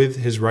 with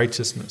his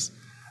righteousness.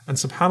 And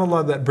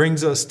subhanAllah, that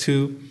brings us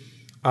to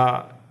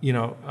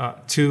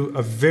to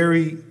a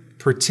very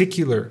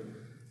particular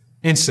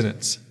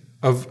incident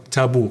of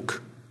Tabuk.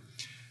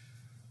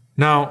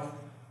 Now,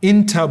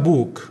 in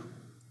Tabuk,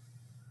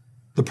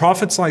 the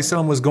Prophet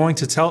ﷺ was going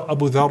to tell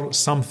Abu Dharr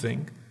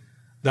something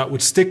that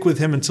would stick with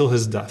him until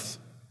his death,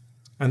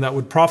 and that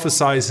would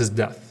prophesize his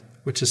death,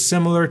 which is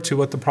similar to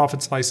what the Prophet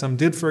ﷺ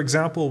did, for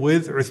example,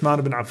 with Uthman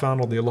ibn Affan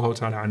radiallahu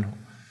ta'ala anhu.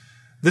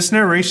 This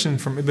narration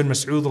from Ibn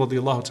Mas'ud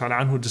radiallahu ta'ala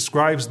anhu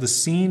describes the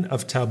scene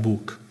of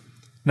Tabuk.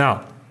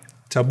 Now,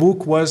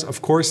 Tabuk was,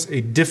 of course,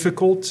 a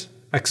difficult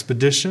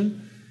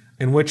expedition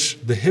in which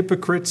the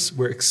hypocrites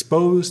were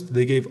exposed.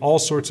 They gave all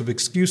sorts of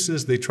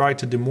excuses. They tried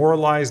to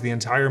demoralize the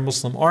entire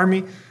Muslim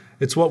army.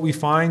 It's what we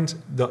find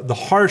the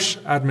harsh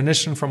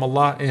admonition from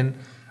Allah in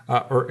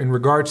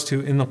regards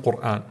to in the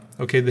Quran.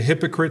 Okay, the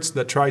hypocrites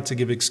that tried to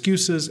give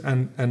excuses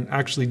and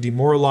actually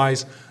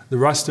demoralize the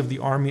rest of the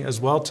army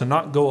as well, to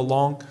not go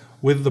along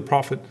with the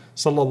Prophet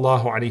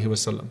sallallahu alaihi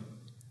wasallam.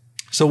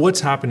 So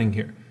what's happening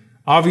here?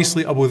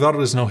 Obviously, Abu Dharr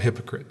is no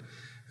hypocrite.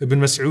 Ibn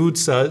Mas'ud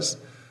says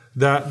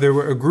that there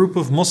were a group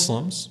of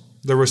Muslims,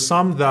 there were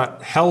some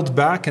that held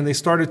back and they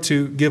started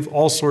to give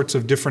all sorts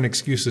of different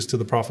excuses to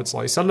the Prophet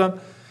ﷺ.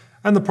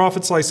 And the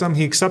Prophet ﷺ,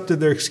 he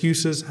accepted their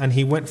excuses and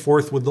he went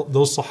forth with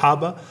those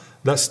Sahaba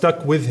that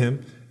stuck with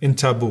him in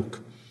Tabuk.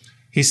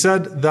 He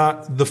said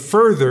that the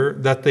further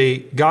that they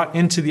got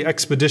into the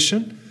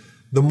expedition,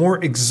 the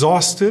more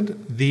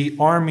exhausted the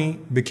army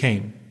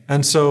became.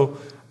 And so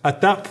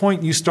at that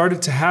point, you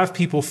started to have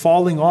people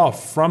falling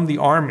off from the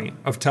army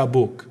of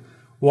Tabuk.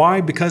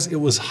 Why? Because it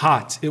was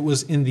hot. It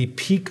was in the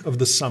peak of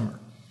the summer.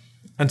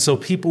 And so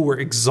people were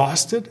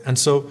exhausted. And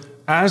so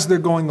as they're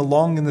going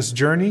along in this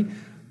journey,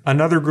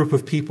 another group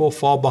of people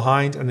fall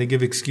behind and they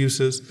give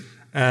excuses.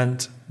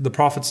 And the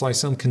Prophet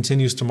ﷺ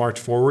continues to march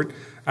forward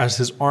as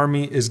his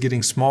army is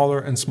getting smaller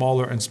and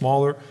smaller and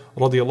smaller,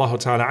 radiallahu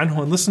ta'ala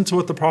anhu. And listen to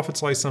what the Prophet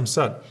ﷺ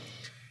said.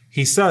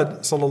 He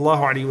said,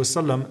 sallallahu alaihi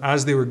wasallam,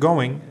 as they were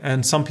going,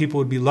 and some people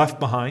would be left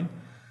behind,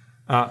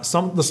 the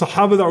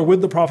Sahaba that were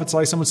with the Prophet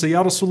ﷺ would say,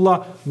 Ya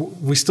Rasulullah,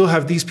 we still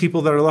have these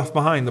people that are left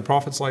behind. The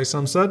Prophet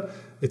ﷺ said,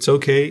 it's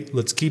okay,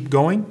 let's keep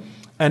going.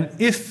 And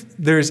if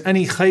there's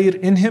any khair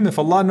in him, if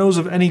Allah knows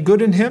of any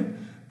good in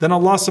him, then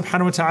Allah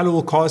subhanahu wa ta'ala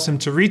will cause him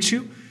to reach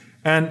you.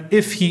 And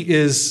if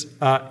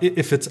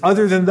if it's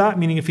other than that,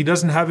 meaning if he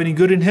doesn't have any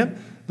good in him,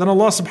 then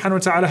Allah subhanahu wa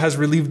ta'ala has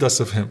relieved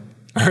us of him.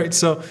 All right,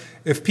 so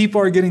if people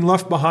are getting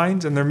left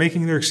behind and they're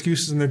making their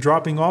excuses and they're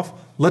dropping off,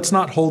 let's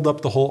not hold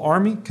up the whole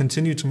army.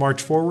 Continue to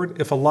march forward.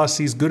 If Allah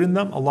sees good in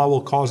them, Allah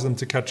will cause them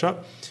to catch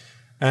up.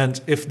 And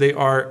if they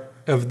are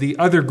of the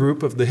other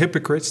group, of the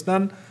hypocrites,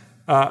 then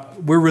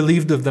we're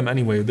relieved of them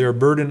anyway. They're a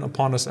burden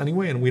upon us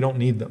anyway, and we don't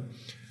need them.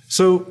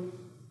 So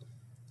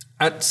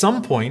at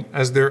some point,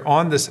 as they're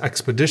on this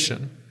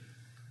expedition,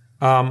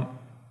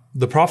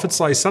 the Prophet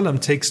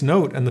ﷺ takes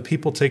note, and the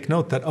people take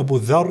note, that Abu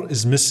Dharr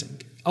is missing.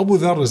 Abu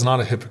Dharr is not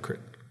a hypocrite.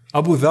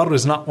 Abu Dharr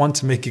is not one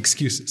to make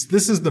excuses.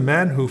 This is the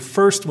man who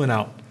first went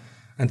out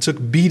and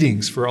took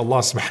beatings for Allah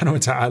subhanahu wa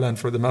ta'ala and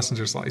for the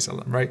Messenger sallallahu alaihi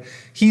wasallam, right?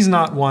 He's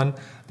not one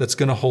that's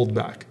going to hold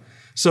back.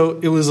 So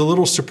it was a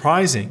little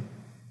surprising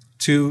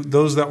to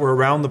those that were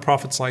around the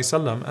Prophet sallallahu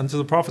alaihi wasallam and to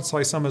the Prophet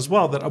sallallahu alaihi wasallam as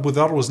well that Abu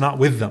Dharr was not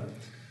with them.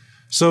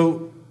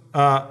 So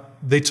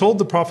they told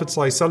the Prophet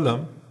sallallahu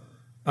alaihi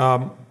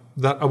wasallam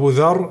that Abu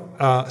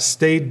Dharr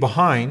stayed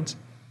behind,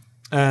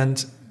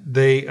 and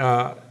they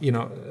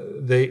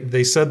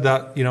said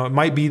that it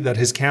might be that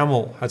his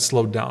camel had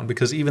slowed down,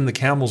 because even the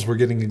camels were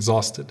getting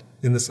exhausted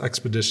in this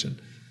expedition.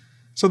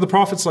 So the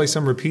Prophet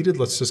ﷺ repeated,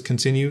 let's just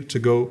continue to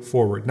go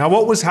forward. Now,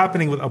 what was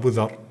happening with Abu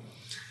Dharr?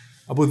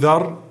 Abu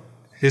Dharr,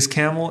 his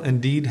camel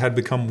indeed had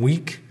become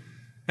weak,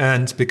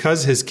 and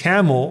because his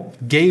camel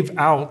gave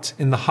out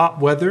in the hot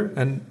weather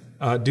and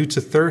due to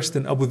thirst,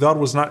 and Abu Dharr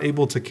was not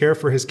able to care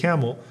for his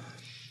camel,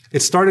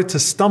 it started to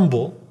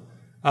stumble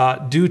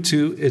due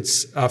to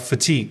its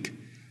fatigue.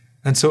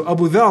 And so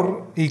Abu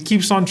Dharr, he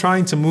keeps on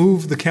trying to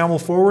move the camel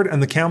forward,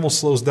 and the camel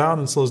slows down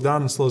and slows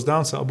down and slows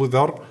down, so Abu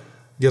Dharr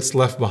gets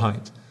left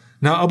behind.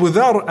 Now Abu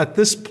Dharr at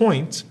this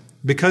point,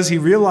 because he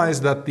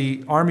realized that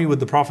the army with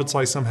the Prophet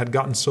ﷺ had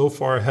gotten so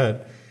far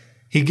ahead,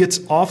 He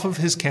gets off of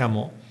his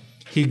camel,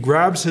 he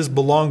grabs his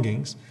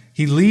belongings,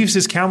 he leaves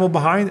his camel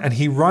behind, and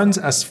he runs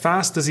as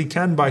fast as he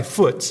can by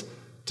foot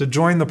to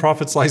join the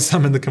Prophet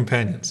ﷺ and the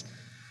companions.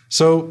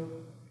 So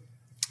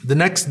the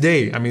next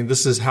day, I mean,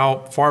 this is how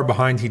far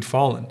behind he'd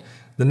fallen.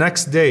 The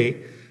next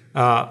day,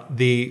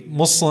 the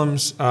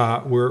Muslims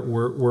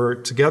were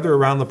together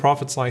around the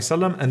Prophet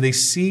ﷺ, and they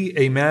see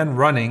a man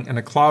running in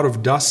a cloud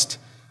of dust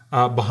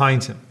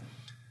behind him.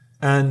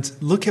 And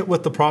look at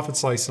what the Prophet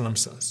ﷺ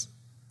says.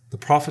 The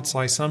Prophet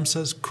ﷺ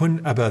says,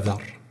 Kun Aba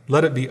Dharr.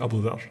 Let it be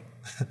Abu Dharr.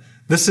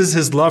 This is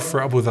his love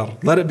for Abu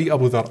Dharr. Let it be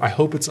Abu Dharr. I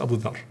hope it's Abu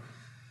Dharr.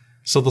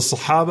 So the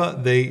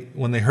Sahaba,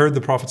 when they heard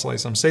the Prophet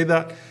ﷺ say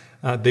that,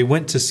 they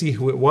went to see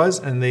who it was,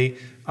 and they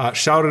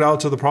shouted out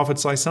to the Prophet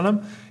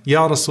ﷺ,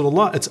 Ya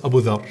Rasulullah, it's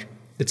Abu Dharr.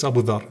 It's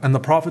Abu Dharr. And the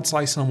Prophet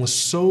ﷺ was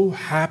so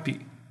happy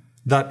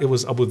that it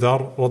was Abu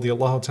Dharr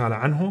radiallahu ta'ala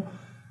anhu.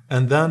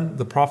 And then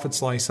the Prophet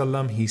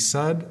ﷺ, he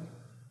said,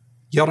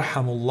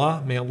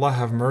 Yarhamullah, may Allah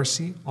have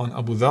mercy on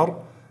Abu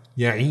Dharr,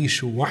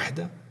 Ya'ishu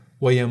wahda,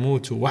 wa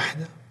yamutu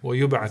wahda, wa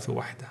yub'athu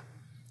wahda.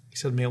 He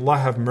said, may Allah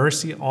have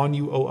mercy on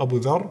you, O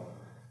Abu Dharr.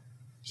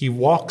 He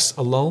walks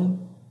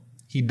alone,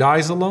 he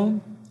dies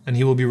alone, and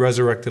he will be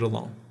resurrected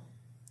alone.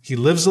 He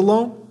lives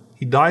alone,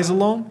 he dies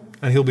alone,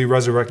 and he'll be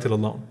resurrected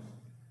alone.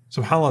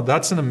 SubhanAllah,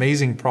 that's an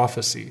amazing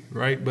prophecy,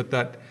 right? But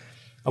that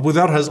Abu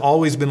Dharr has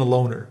always been a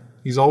loner.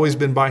 He's always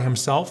been by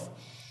himself,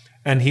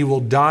 and he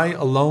will die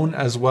alone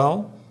as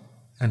well,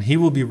 and he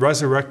will be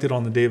resurrected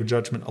on the Day of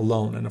Judgment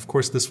alone. And of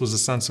course, this was a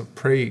sense of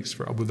praise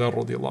for Abu Dharr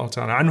radiallahu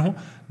ta'ala anhu,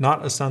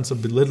 not a sense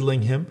of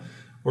belittling him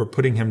or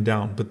putting him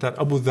down, but that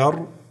Abu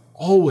Dharr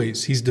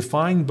always, he's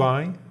defined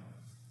by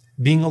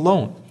being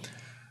alone.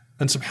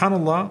 And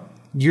subhanAllah,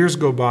 years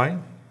go by,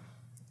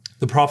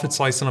 the Prophet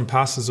ﷺ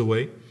passes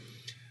away,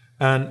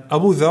 and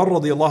Abu Dharr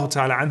radiallahu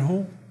ta'ala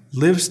anhu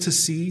lives to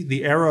see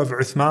the era of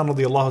Uthman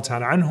radiallahu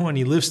ta'ala anhu, and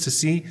he lives to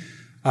see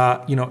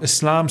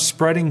Islam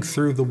spreading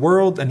through the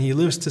world, and he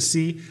lives to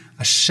see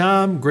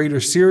Sham, Greater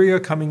Syria,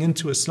 coming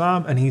into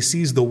Islam, and he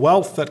sees the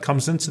wealth that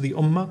comes into the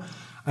ummah.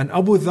 And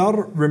Abu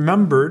Dharr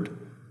remembered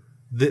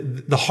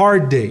the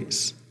hard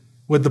days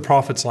with the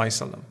Prophet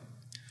ﷺ.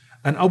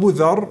 And Abu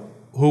Dharr,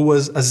 who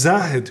was a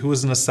zahid, who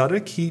was an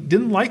ascetic, he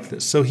didn't like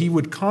this. So he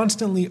would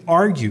constantly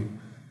argue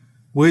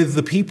with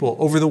the people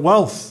over the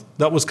wealth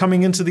that was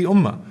coming into the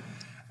ummah.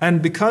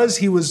 And because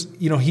he was,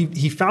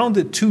 he found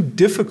it too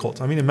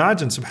difficult. I mean,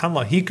 imagine,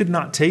 subhanAllah, he could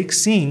not take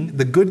seeing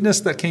the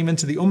goodness that came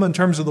into the ummah in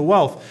terms of the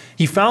wealth.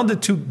 He found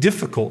it too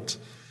difficult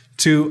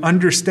to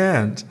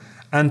understand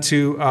and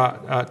to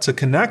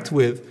connect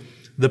with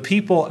the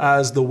people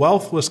as the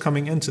wealth was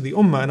coming into the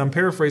ummah. And I'm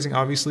paraphrasing,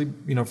 obviously,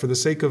 for the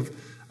sake of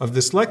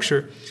this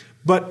lecture.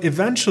 But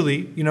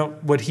eventually,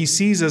 what he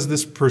sees as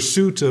this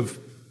pursuit of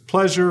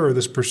pleasure or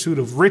this pursuit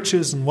of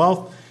riches and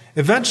wealth,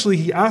 eventually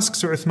he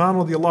asks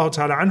Uthman radiallahu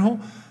ta'ala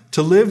anhu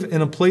to live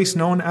in a place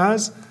known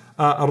as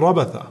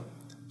Rabatha.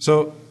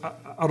 So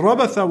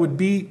Rabatha would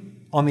be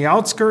on the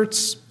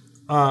outskirts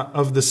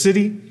of the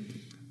city.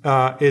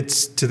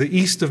 It's to the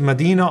east of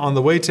Medina on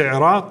the way to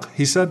Iraq.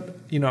 He said,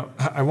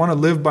 I want to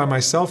live by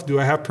myself. Do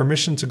I have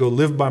permission to go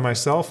live by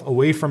myself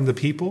away from the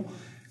people?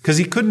 Because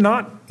he could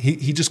not,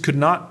 he just could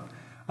not,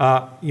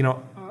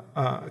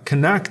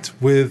 connect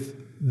with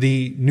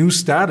the new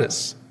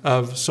status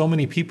of so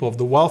many people, of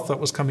the wealth that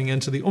was coming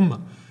into the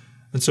ummah.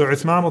 And so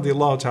Uthman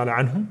radiallahu ta'ala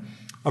anhu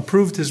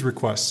approved his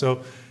request.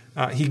 So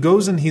he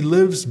goes and he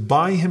lives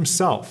by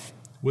himself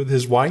with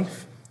his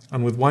wife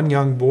and with one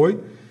young boy.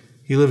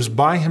 He lives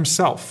by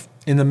himself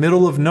in the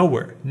middle of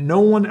nowhere. No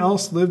one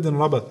else lived in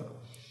Rabatha.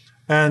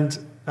 And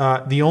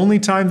the only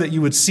time that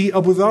you would see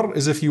Abu Dharr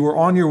is if you were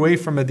on your way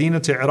from Medina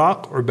to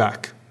Iraq or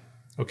back,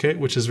 okay,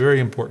 which is very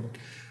important.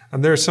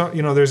 And there's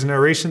a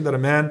narration that a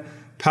man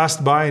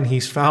passed by and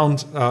he's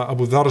found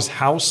Abu Dharr's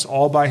house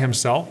all by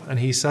himself, and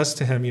he says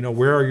to him,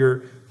 where are your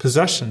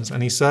possessions?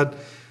 And he said,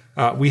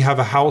 we have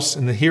a house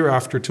in the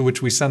hereafter to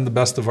which we send the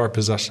best of our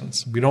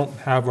possessions. We don't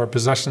have our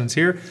possessions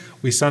here,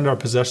 we send our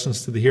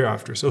possessions to the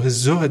hereafter. So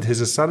his zuhd,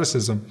 his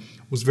asceticism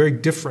was very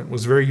different,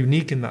 was very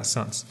unique in that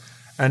sense.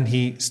 And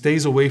he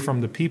stays away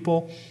from the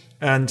people,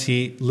 and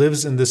he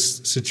lives in this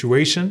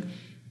situation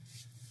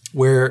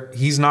where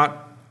he's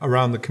not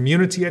around the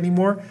community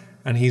anymore,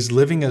 and he's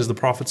living, as the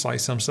Prophet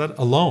ﷺ said,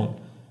 alone.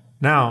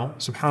 Now,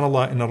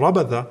 subhanAllah, in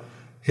Rabatha,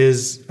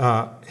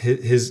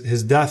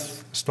 his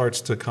death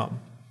starts to come.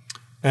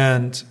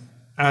 And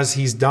as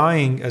he's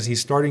dying, as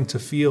he's starting to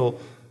feel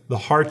the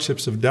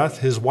hardships of death,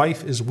 his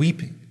wife is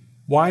weeping.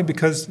 Why?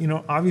 Because,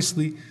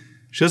 obviously,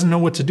 she doesn't know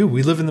what to do.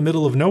 We live in the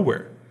middle of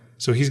nowhere.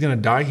 So he's going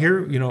to die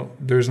here.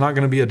 There's not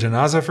going to be a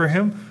janazah for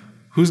him.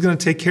 Who's going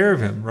to take care of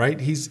him, right?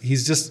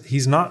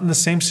 He's not in the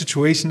same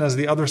situation as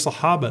the other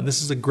Sahaba. And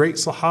this is a great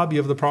Sahabi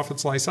of the Prophet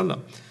ﷺ.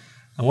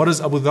 And what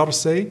does Abu Dharr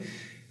say?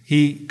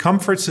 He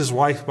comforts his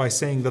wife by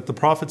saying that the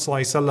Prophet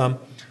ﷺ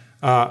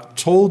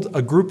told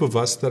a group of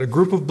us that a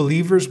group of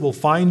believers will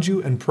find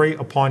you and pray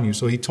upon you.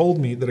 So he told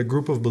me that a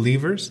group of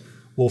believers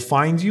will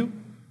find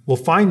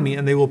me,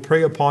 and they will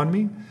pray upon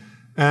me.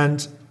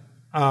 And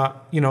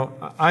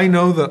I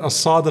know that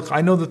as-sadiq,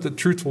 I know that the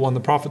truthful one, the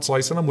Prophet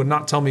ﷺ, would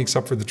not tell me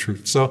except for the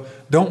truth. So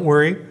don't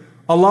worry.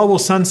 Allah will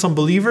send some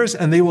believers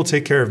and they will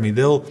take care of me.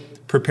 They'll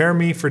prepare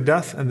me for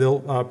death and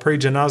they'll pray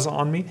janazah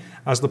on me,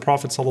 as the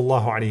Prophet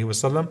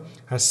ﷺ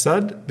has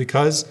said,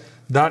 because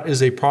that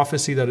is a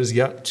prophecy that is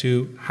yet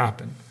to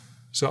happen.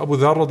 So Abu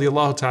Dharr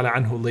radiallahu ta'ala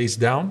anhu lays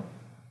down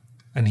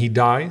and he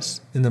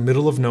dies in the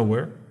middle of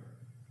nowhere.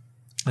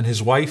 And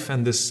his wife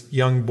and this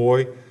young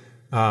boy,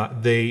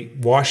 they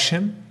wash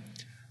him.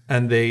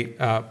 And they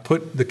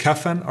put the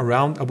kafan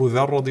around Abu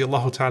Dharr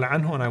radiallahu ta'ala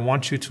anhu. And I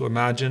want you to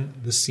imagine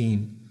the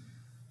scene.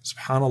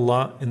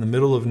 SubhanAllah, in the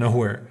middle of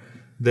nowhere.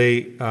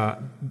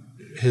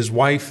 His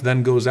wife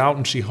then goes out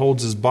and she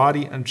holds his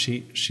body and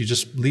she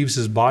just leaves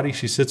his body.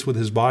 She sits with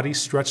his body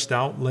stretched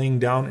out, laying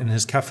down in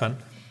his kafan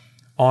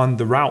on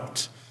the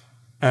route.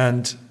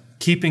 And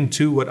keeping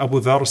to what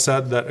Abu Dharr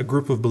said, that a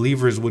group of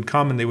believers would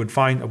come and they would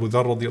find Abu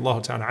Dharr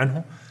radiallahu ta'ala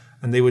anhu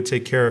and they would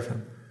take care of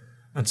him.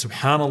 And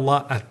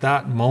subhanAllah, at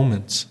that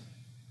moment,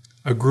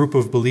 a group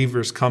of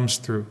believers comes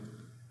through.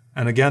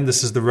 And again,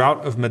 this is the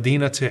route of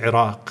Medina to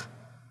Iraq.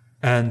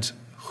 And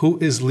who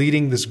is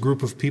leading this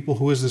group of people?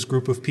 Who is this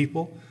group of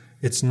people?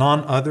 It's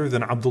none other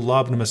than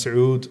Abdullah ibn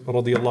Mas'ud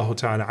radiallahu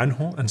ta'ala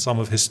anhu and some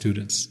of his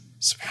students.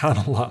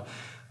 SubhanAllah.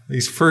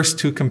 These first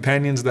two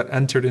companions that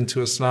entered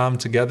into Islam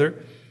together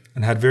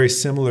and had very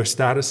similar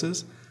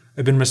statuses.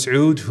 Ibn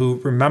Mas'ud, who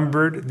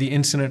remembered the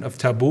incident of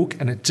Tabuk,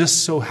 and it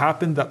just so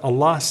happened that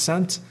Allah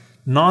sent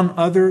none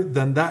other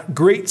than that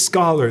great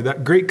scholar,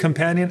 that great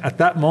companion at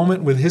that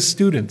moment with his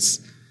students.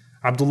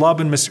 Abdullah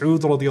bin Mas'ud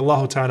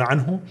radiallahu ta'ala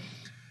anhu,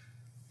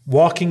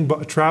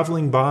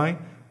 traveling by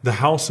the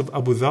house of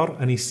Abu Dharr,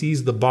 and he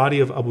sees the body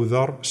of Abu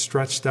Dharr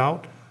stretched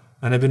out.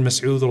 And Ibn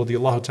Mas'ud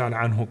radiallahu ta'ala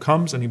anhu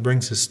comes and he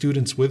brings his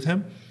students with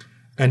him.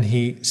 And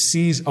he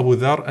sees Abu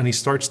Dharr and he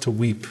starts to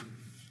weep.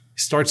 He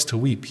starts to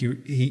weep.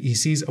 He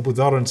sees Abu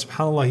Dharr and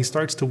subhanAllah, he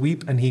starts to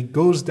weep and he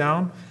goes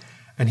down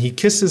and he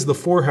kisses the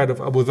forehead of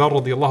Abu Dharr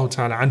radiallahu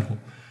ta'ala anhu.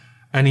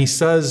 And he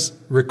says,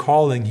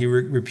 recalling, he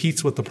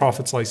repeats what the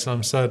Prophet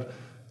ﷺ said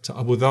to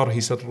Abu Dharr.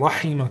 He said,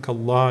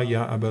 Rahimakallah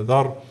ya Abu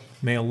Dharr.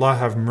 May Allah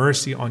have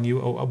mercy on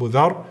you, O Abu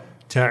Dharr.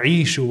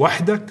 Ta'ishu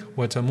wahdak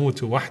wa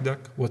tamutu wahdak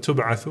wa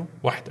tub'athu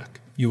wahdak.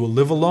 You will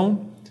live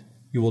alone,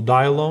 you will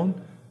die alone,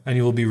 and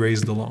you will be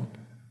raised alone.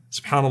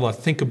 SubhanAllah,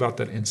 think about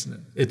that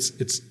incident.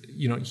 It's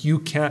you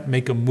can't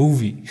make a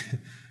movie,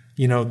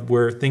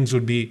 where things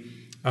would be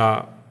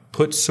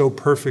put so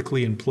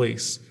perfectly in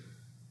place.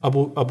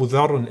 Abu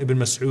Dharr and Ibn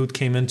Mas'ud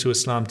came into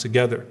Islam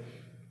together.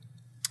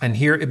 And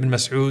here Ibn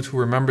Mas'ud, who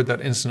remembered that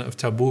incident of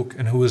Tabuk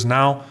and who is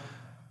now,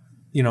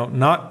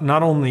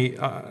 not only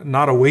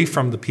not away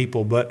from the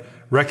people, but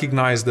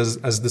recognized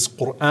as this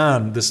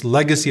Qur'an, this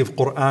legacy of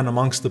Qur'an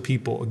amongst the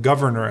people, a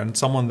governor and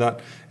someone that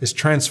is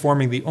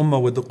transforming the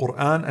ummah with the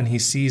Qur'an, and he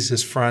sees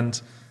his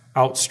friend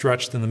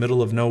outstretched in the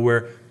middle of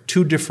nowhere,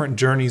 two different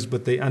journeys,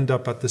 but they end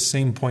up at the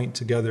same point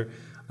together.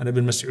 And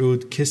Ibn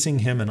Mas'ud kissing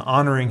him and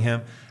honoring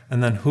him,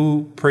 and then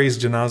who prays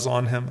janazah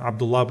on him?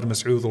 Abdullah ibn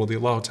Mas'ud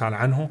radiallahu ta'ala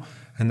anhu,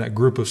 and that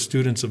group of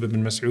students of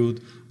Ibn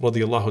Mas'ud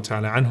radiallahu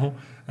ta'ala anhu.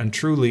 And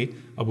truly,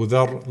 Abu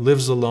Dharr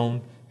lives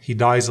alone, he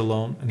dies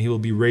alone, and he will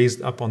be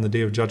raised up on the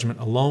Day of Judgment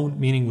alone,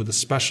 meaning with a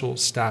special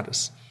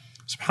status.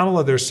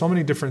 SubhanAllah, there's so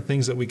many different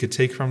things that we could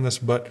take from this,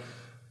 but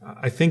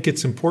I think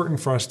it's important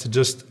for us to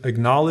just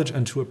acknowledge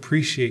and to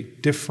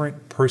appreciate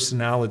different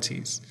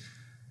personalities.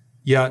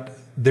 Yet,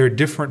 their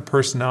different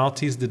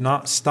personalities did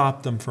not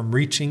stop them from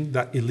reaching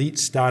that elite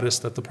status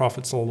that the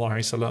Prophet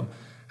ﷺ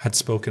had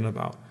spoken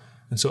about.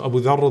 And so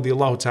Abu Dharr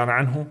radiallahu ta'ala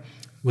anhu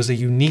was a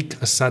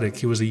unique ascetic,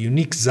 he was a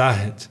unique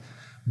zahid.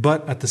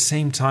 But at the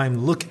same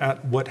time, look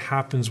at what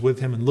happens with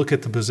him and look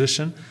at the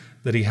position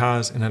that he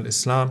has in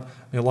al-Islam.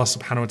 May Allah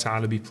subhanahu wa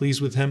ta'ala be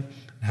pleased with him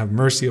and have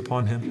mercy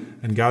upon him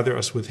and gather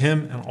us with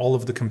him and all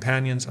of the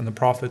companions and the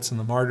prophets and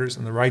the martyrs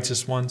and the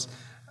righteous ones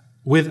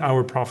with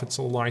our Prophet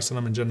sallallahu alaihi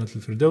wasallam in Jannat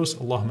al-Firdaus.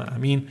 Allahumma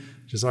ameen.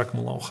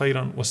 Jazakumullahu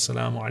khairan.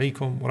 Wassalamu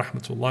alaikum wa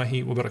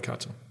rahmatullahi wa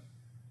barakatuh.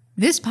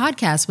 This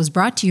podcast was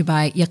brought to you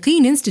by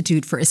Yaqeen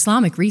Institute for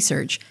Islamic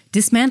Research,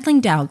 dismantling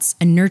doubts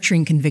and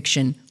nurturing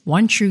conviction,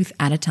 one truth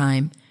at a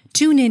time.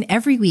 Tune in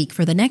every week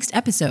for the next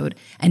episode,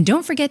 and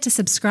don't forget to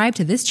subscribe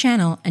to this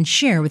channel and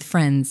share with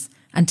friends.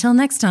 Until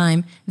next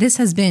time, this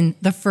has been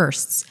The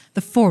Firsts,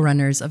 the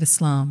Forerunners of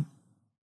Islam.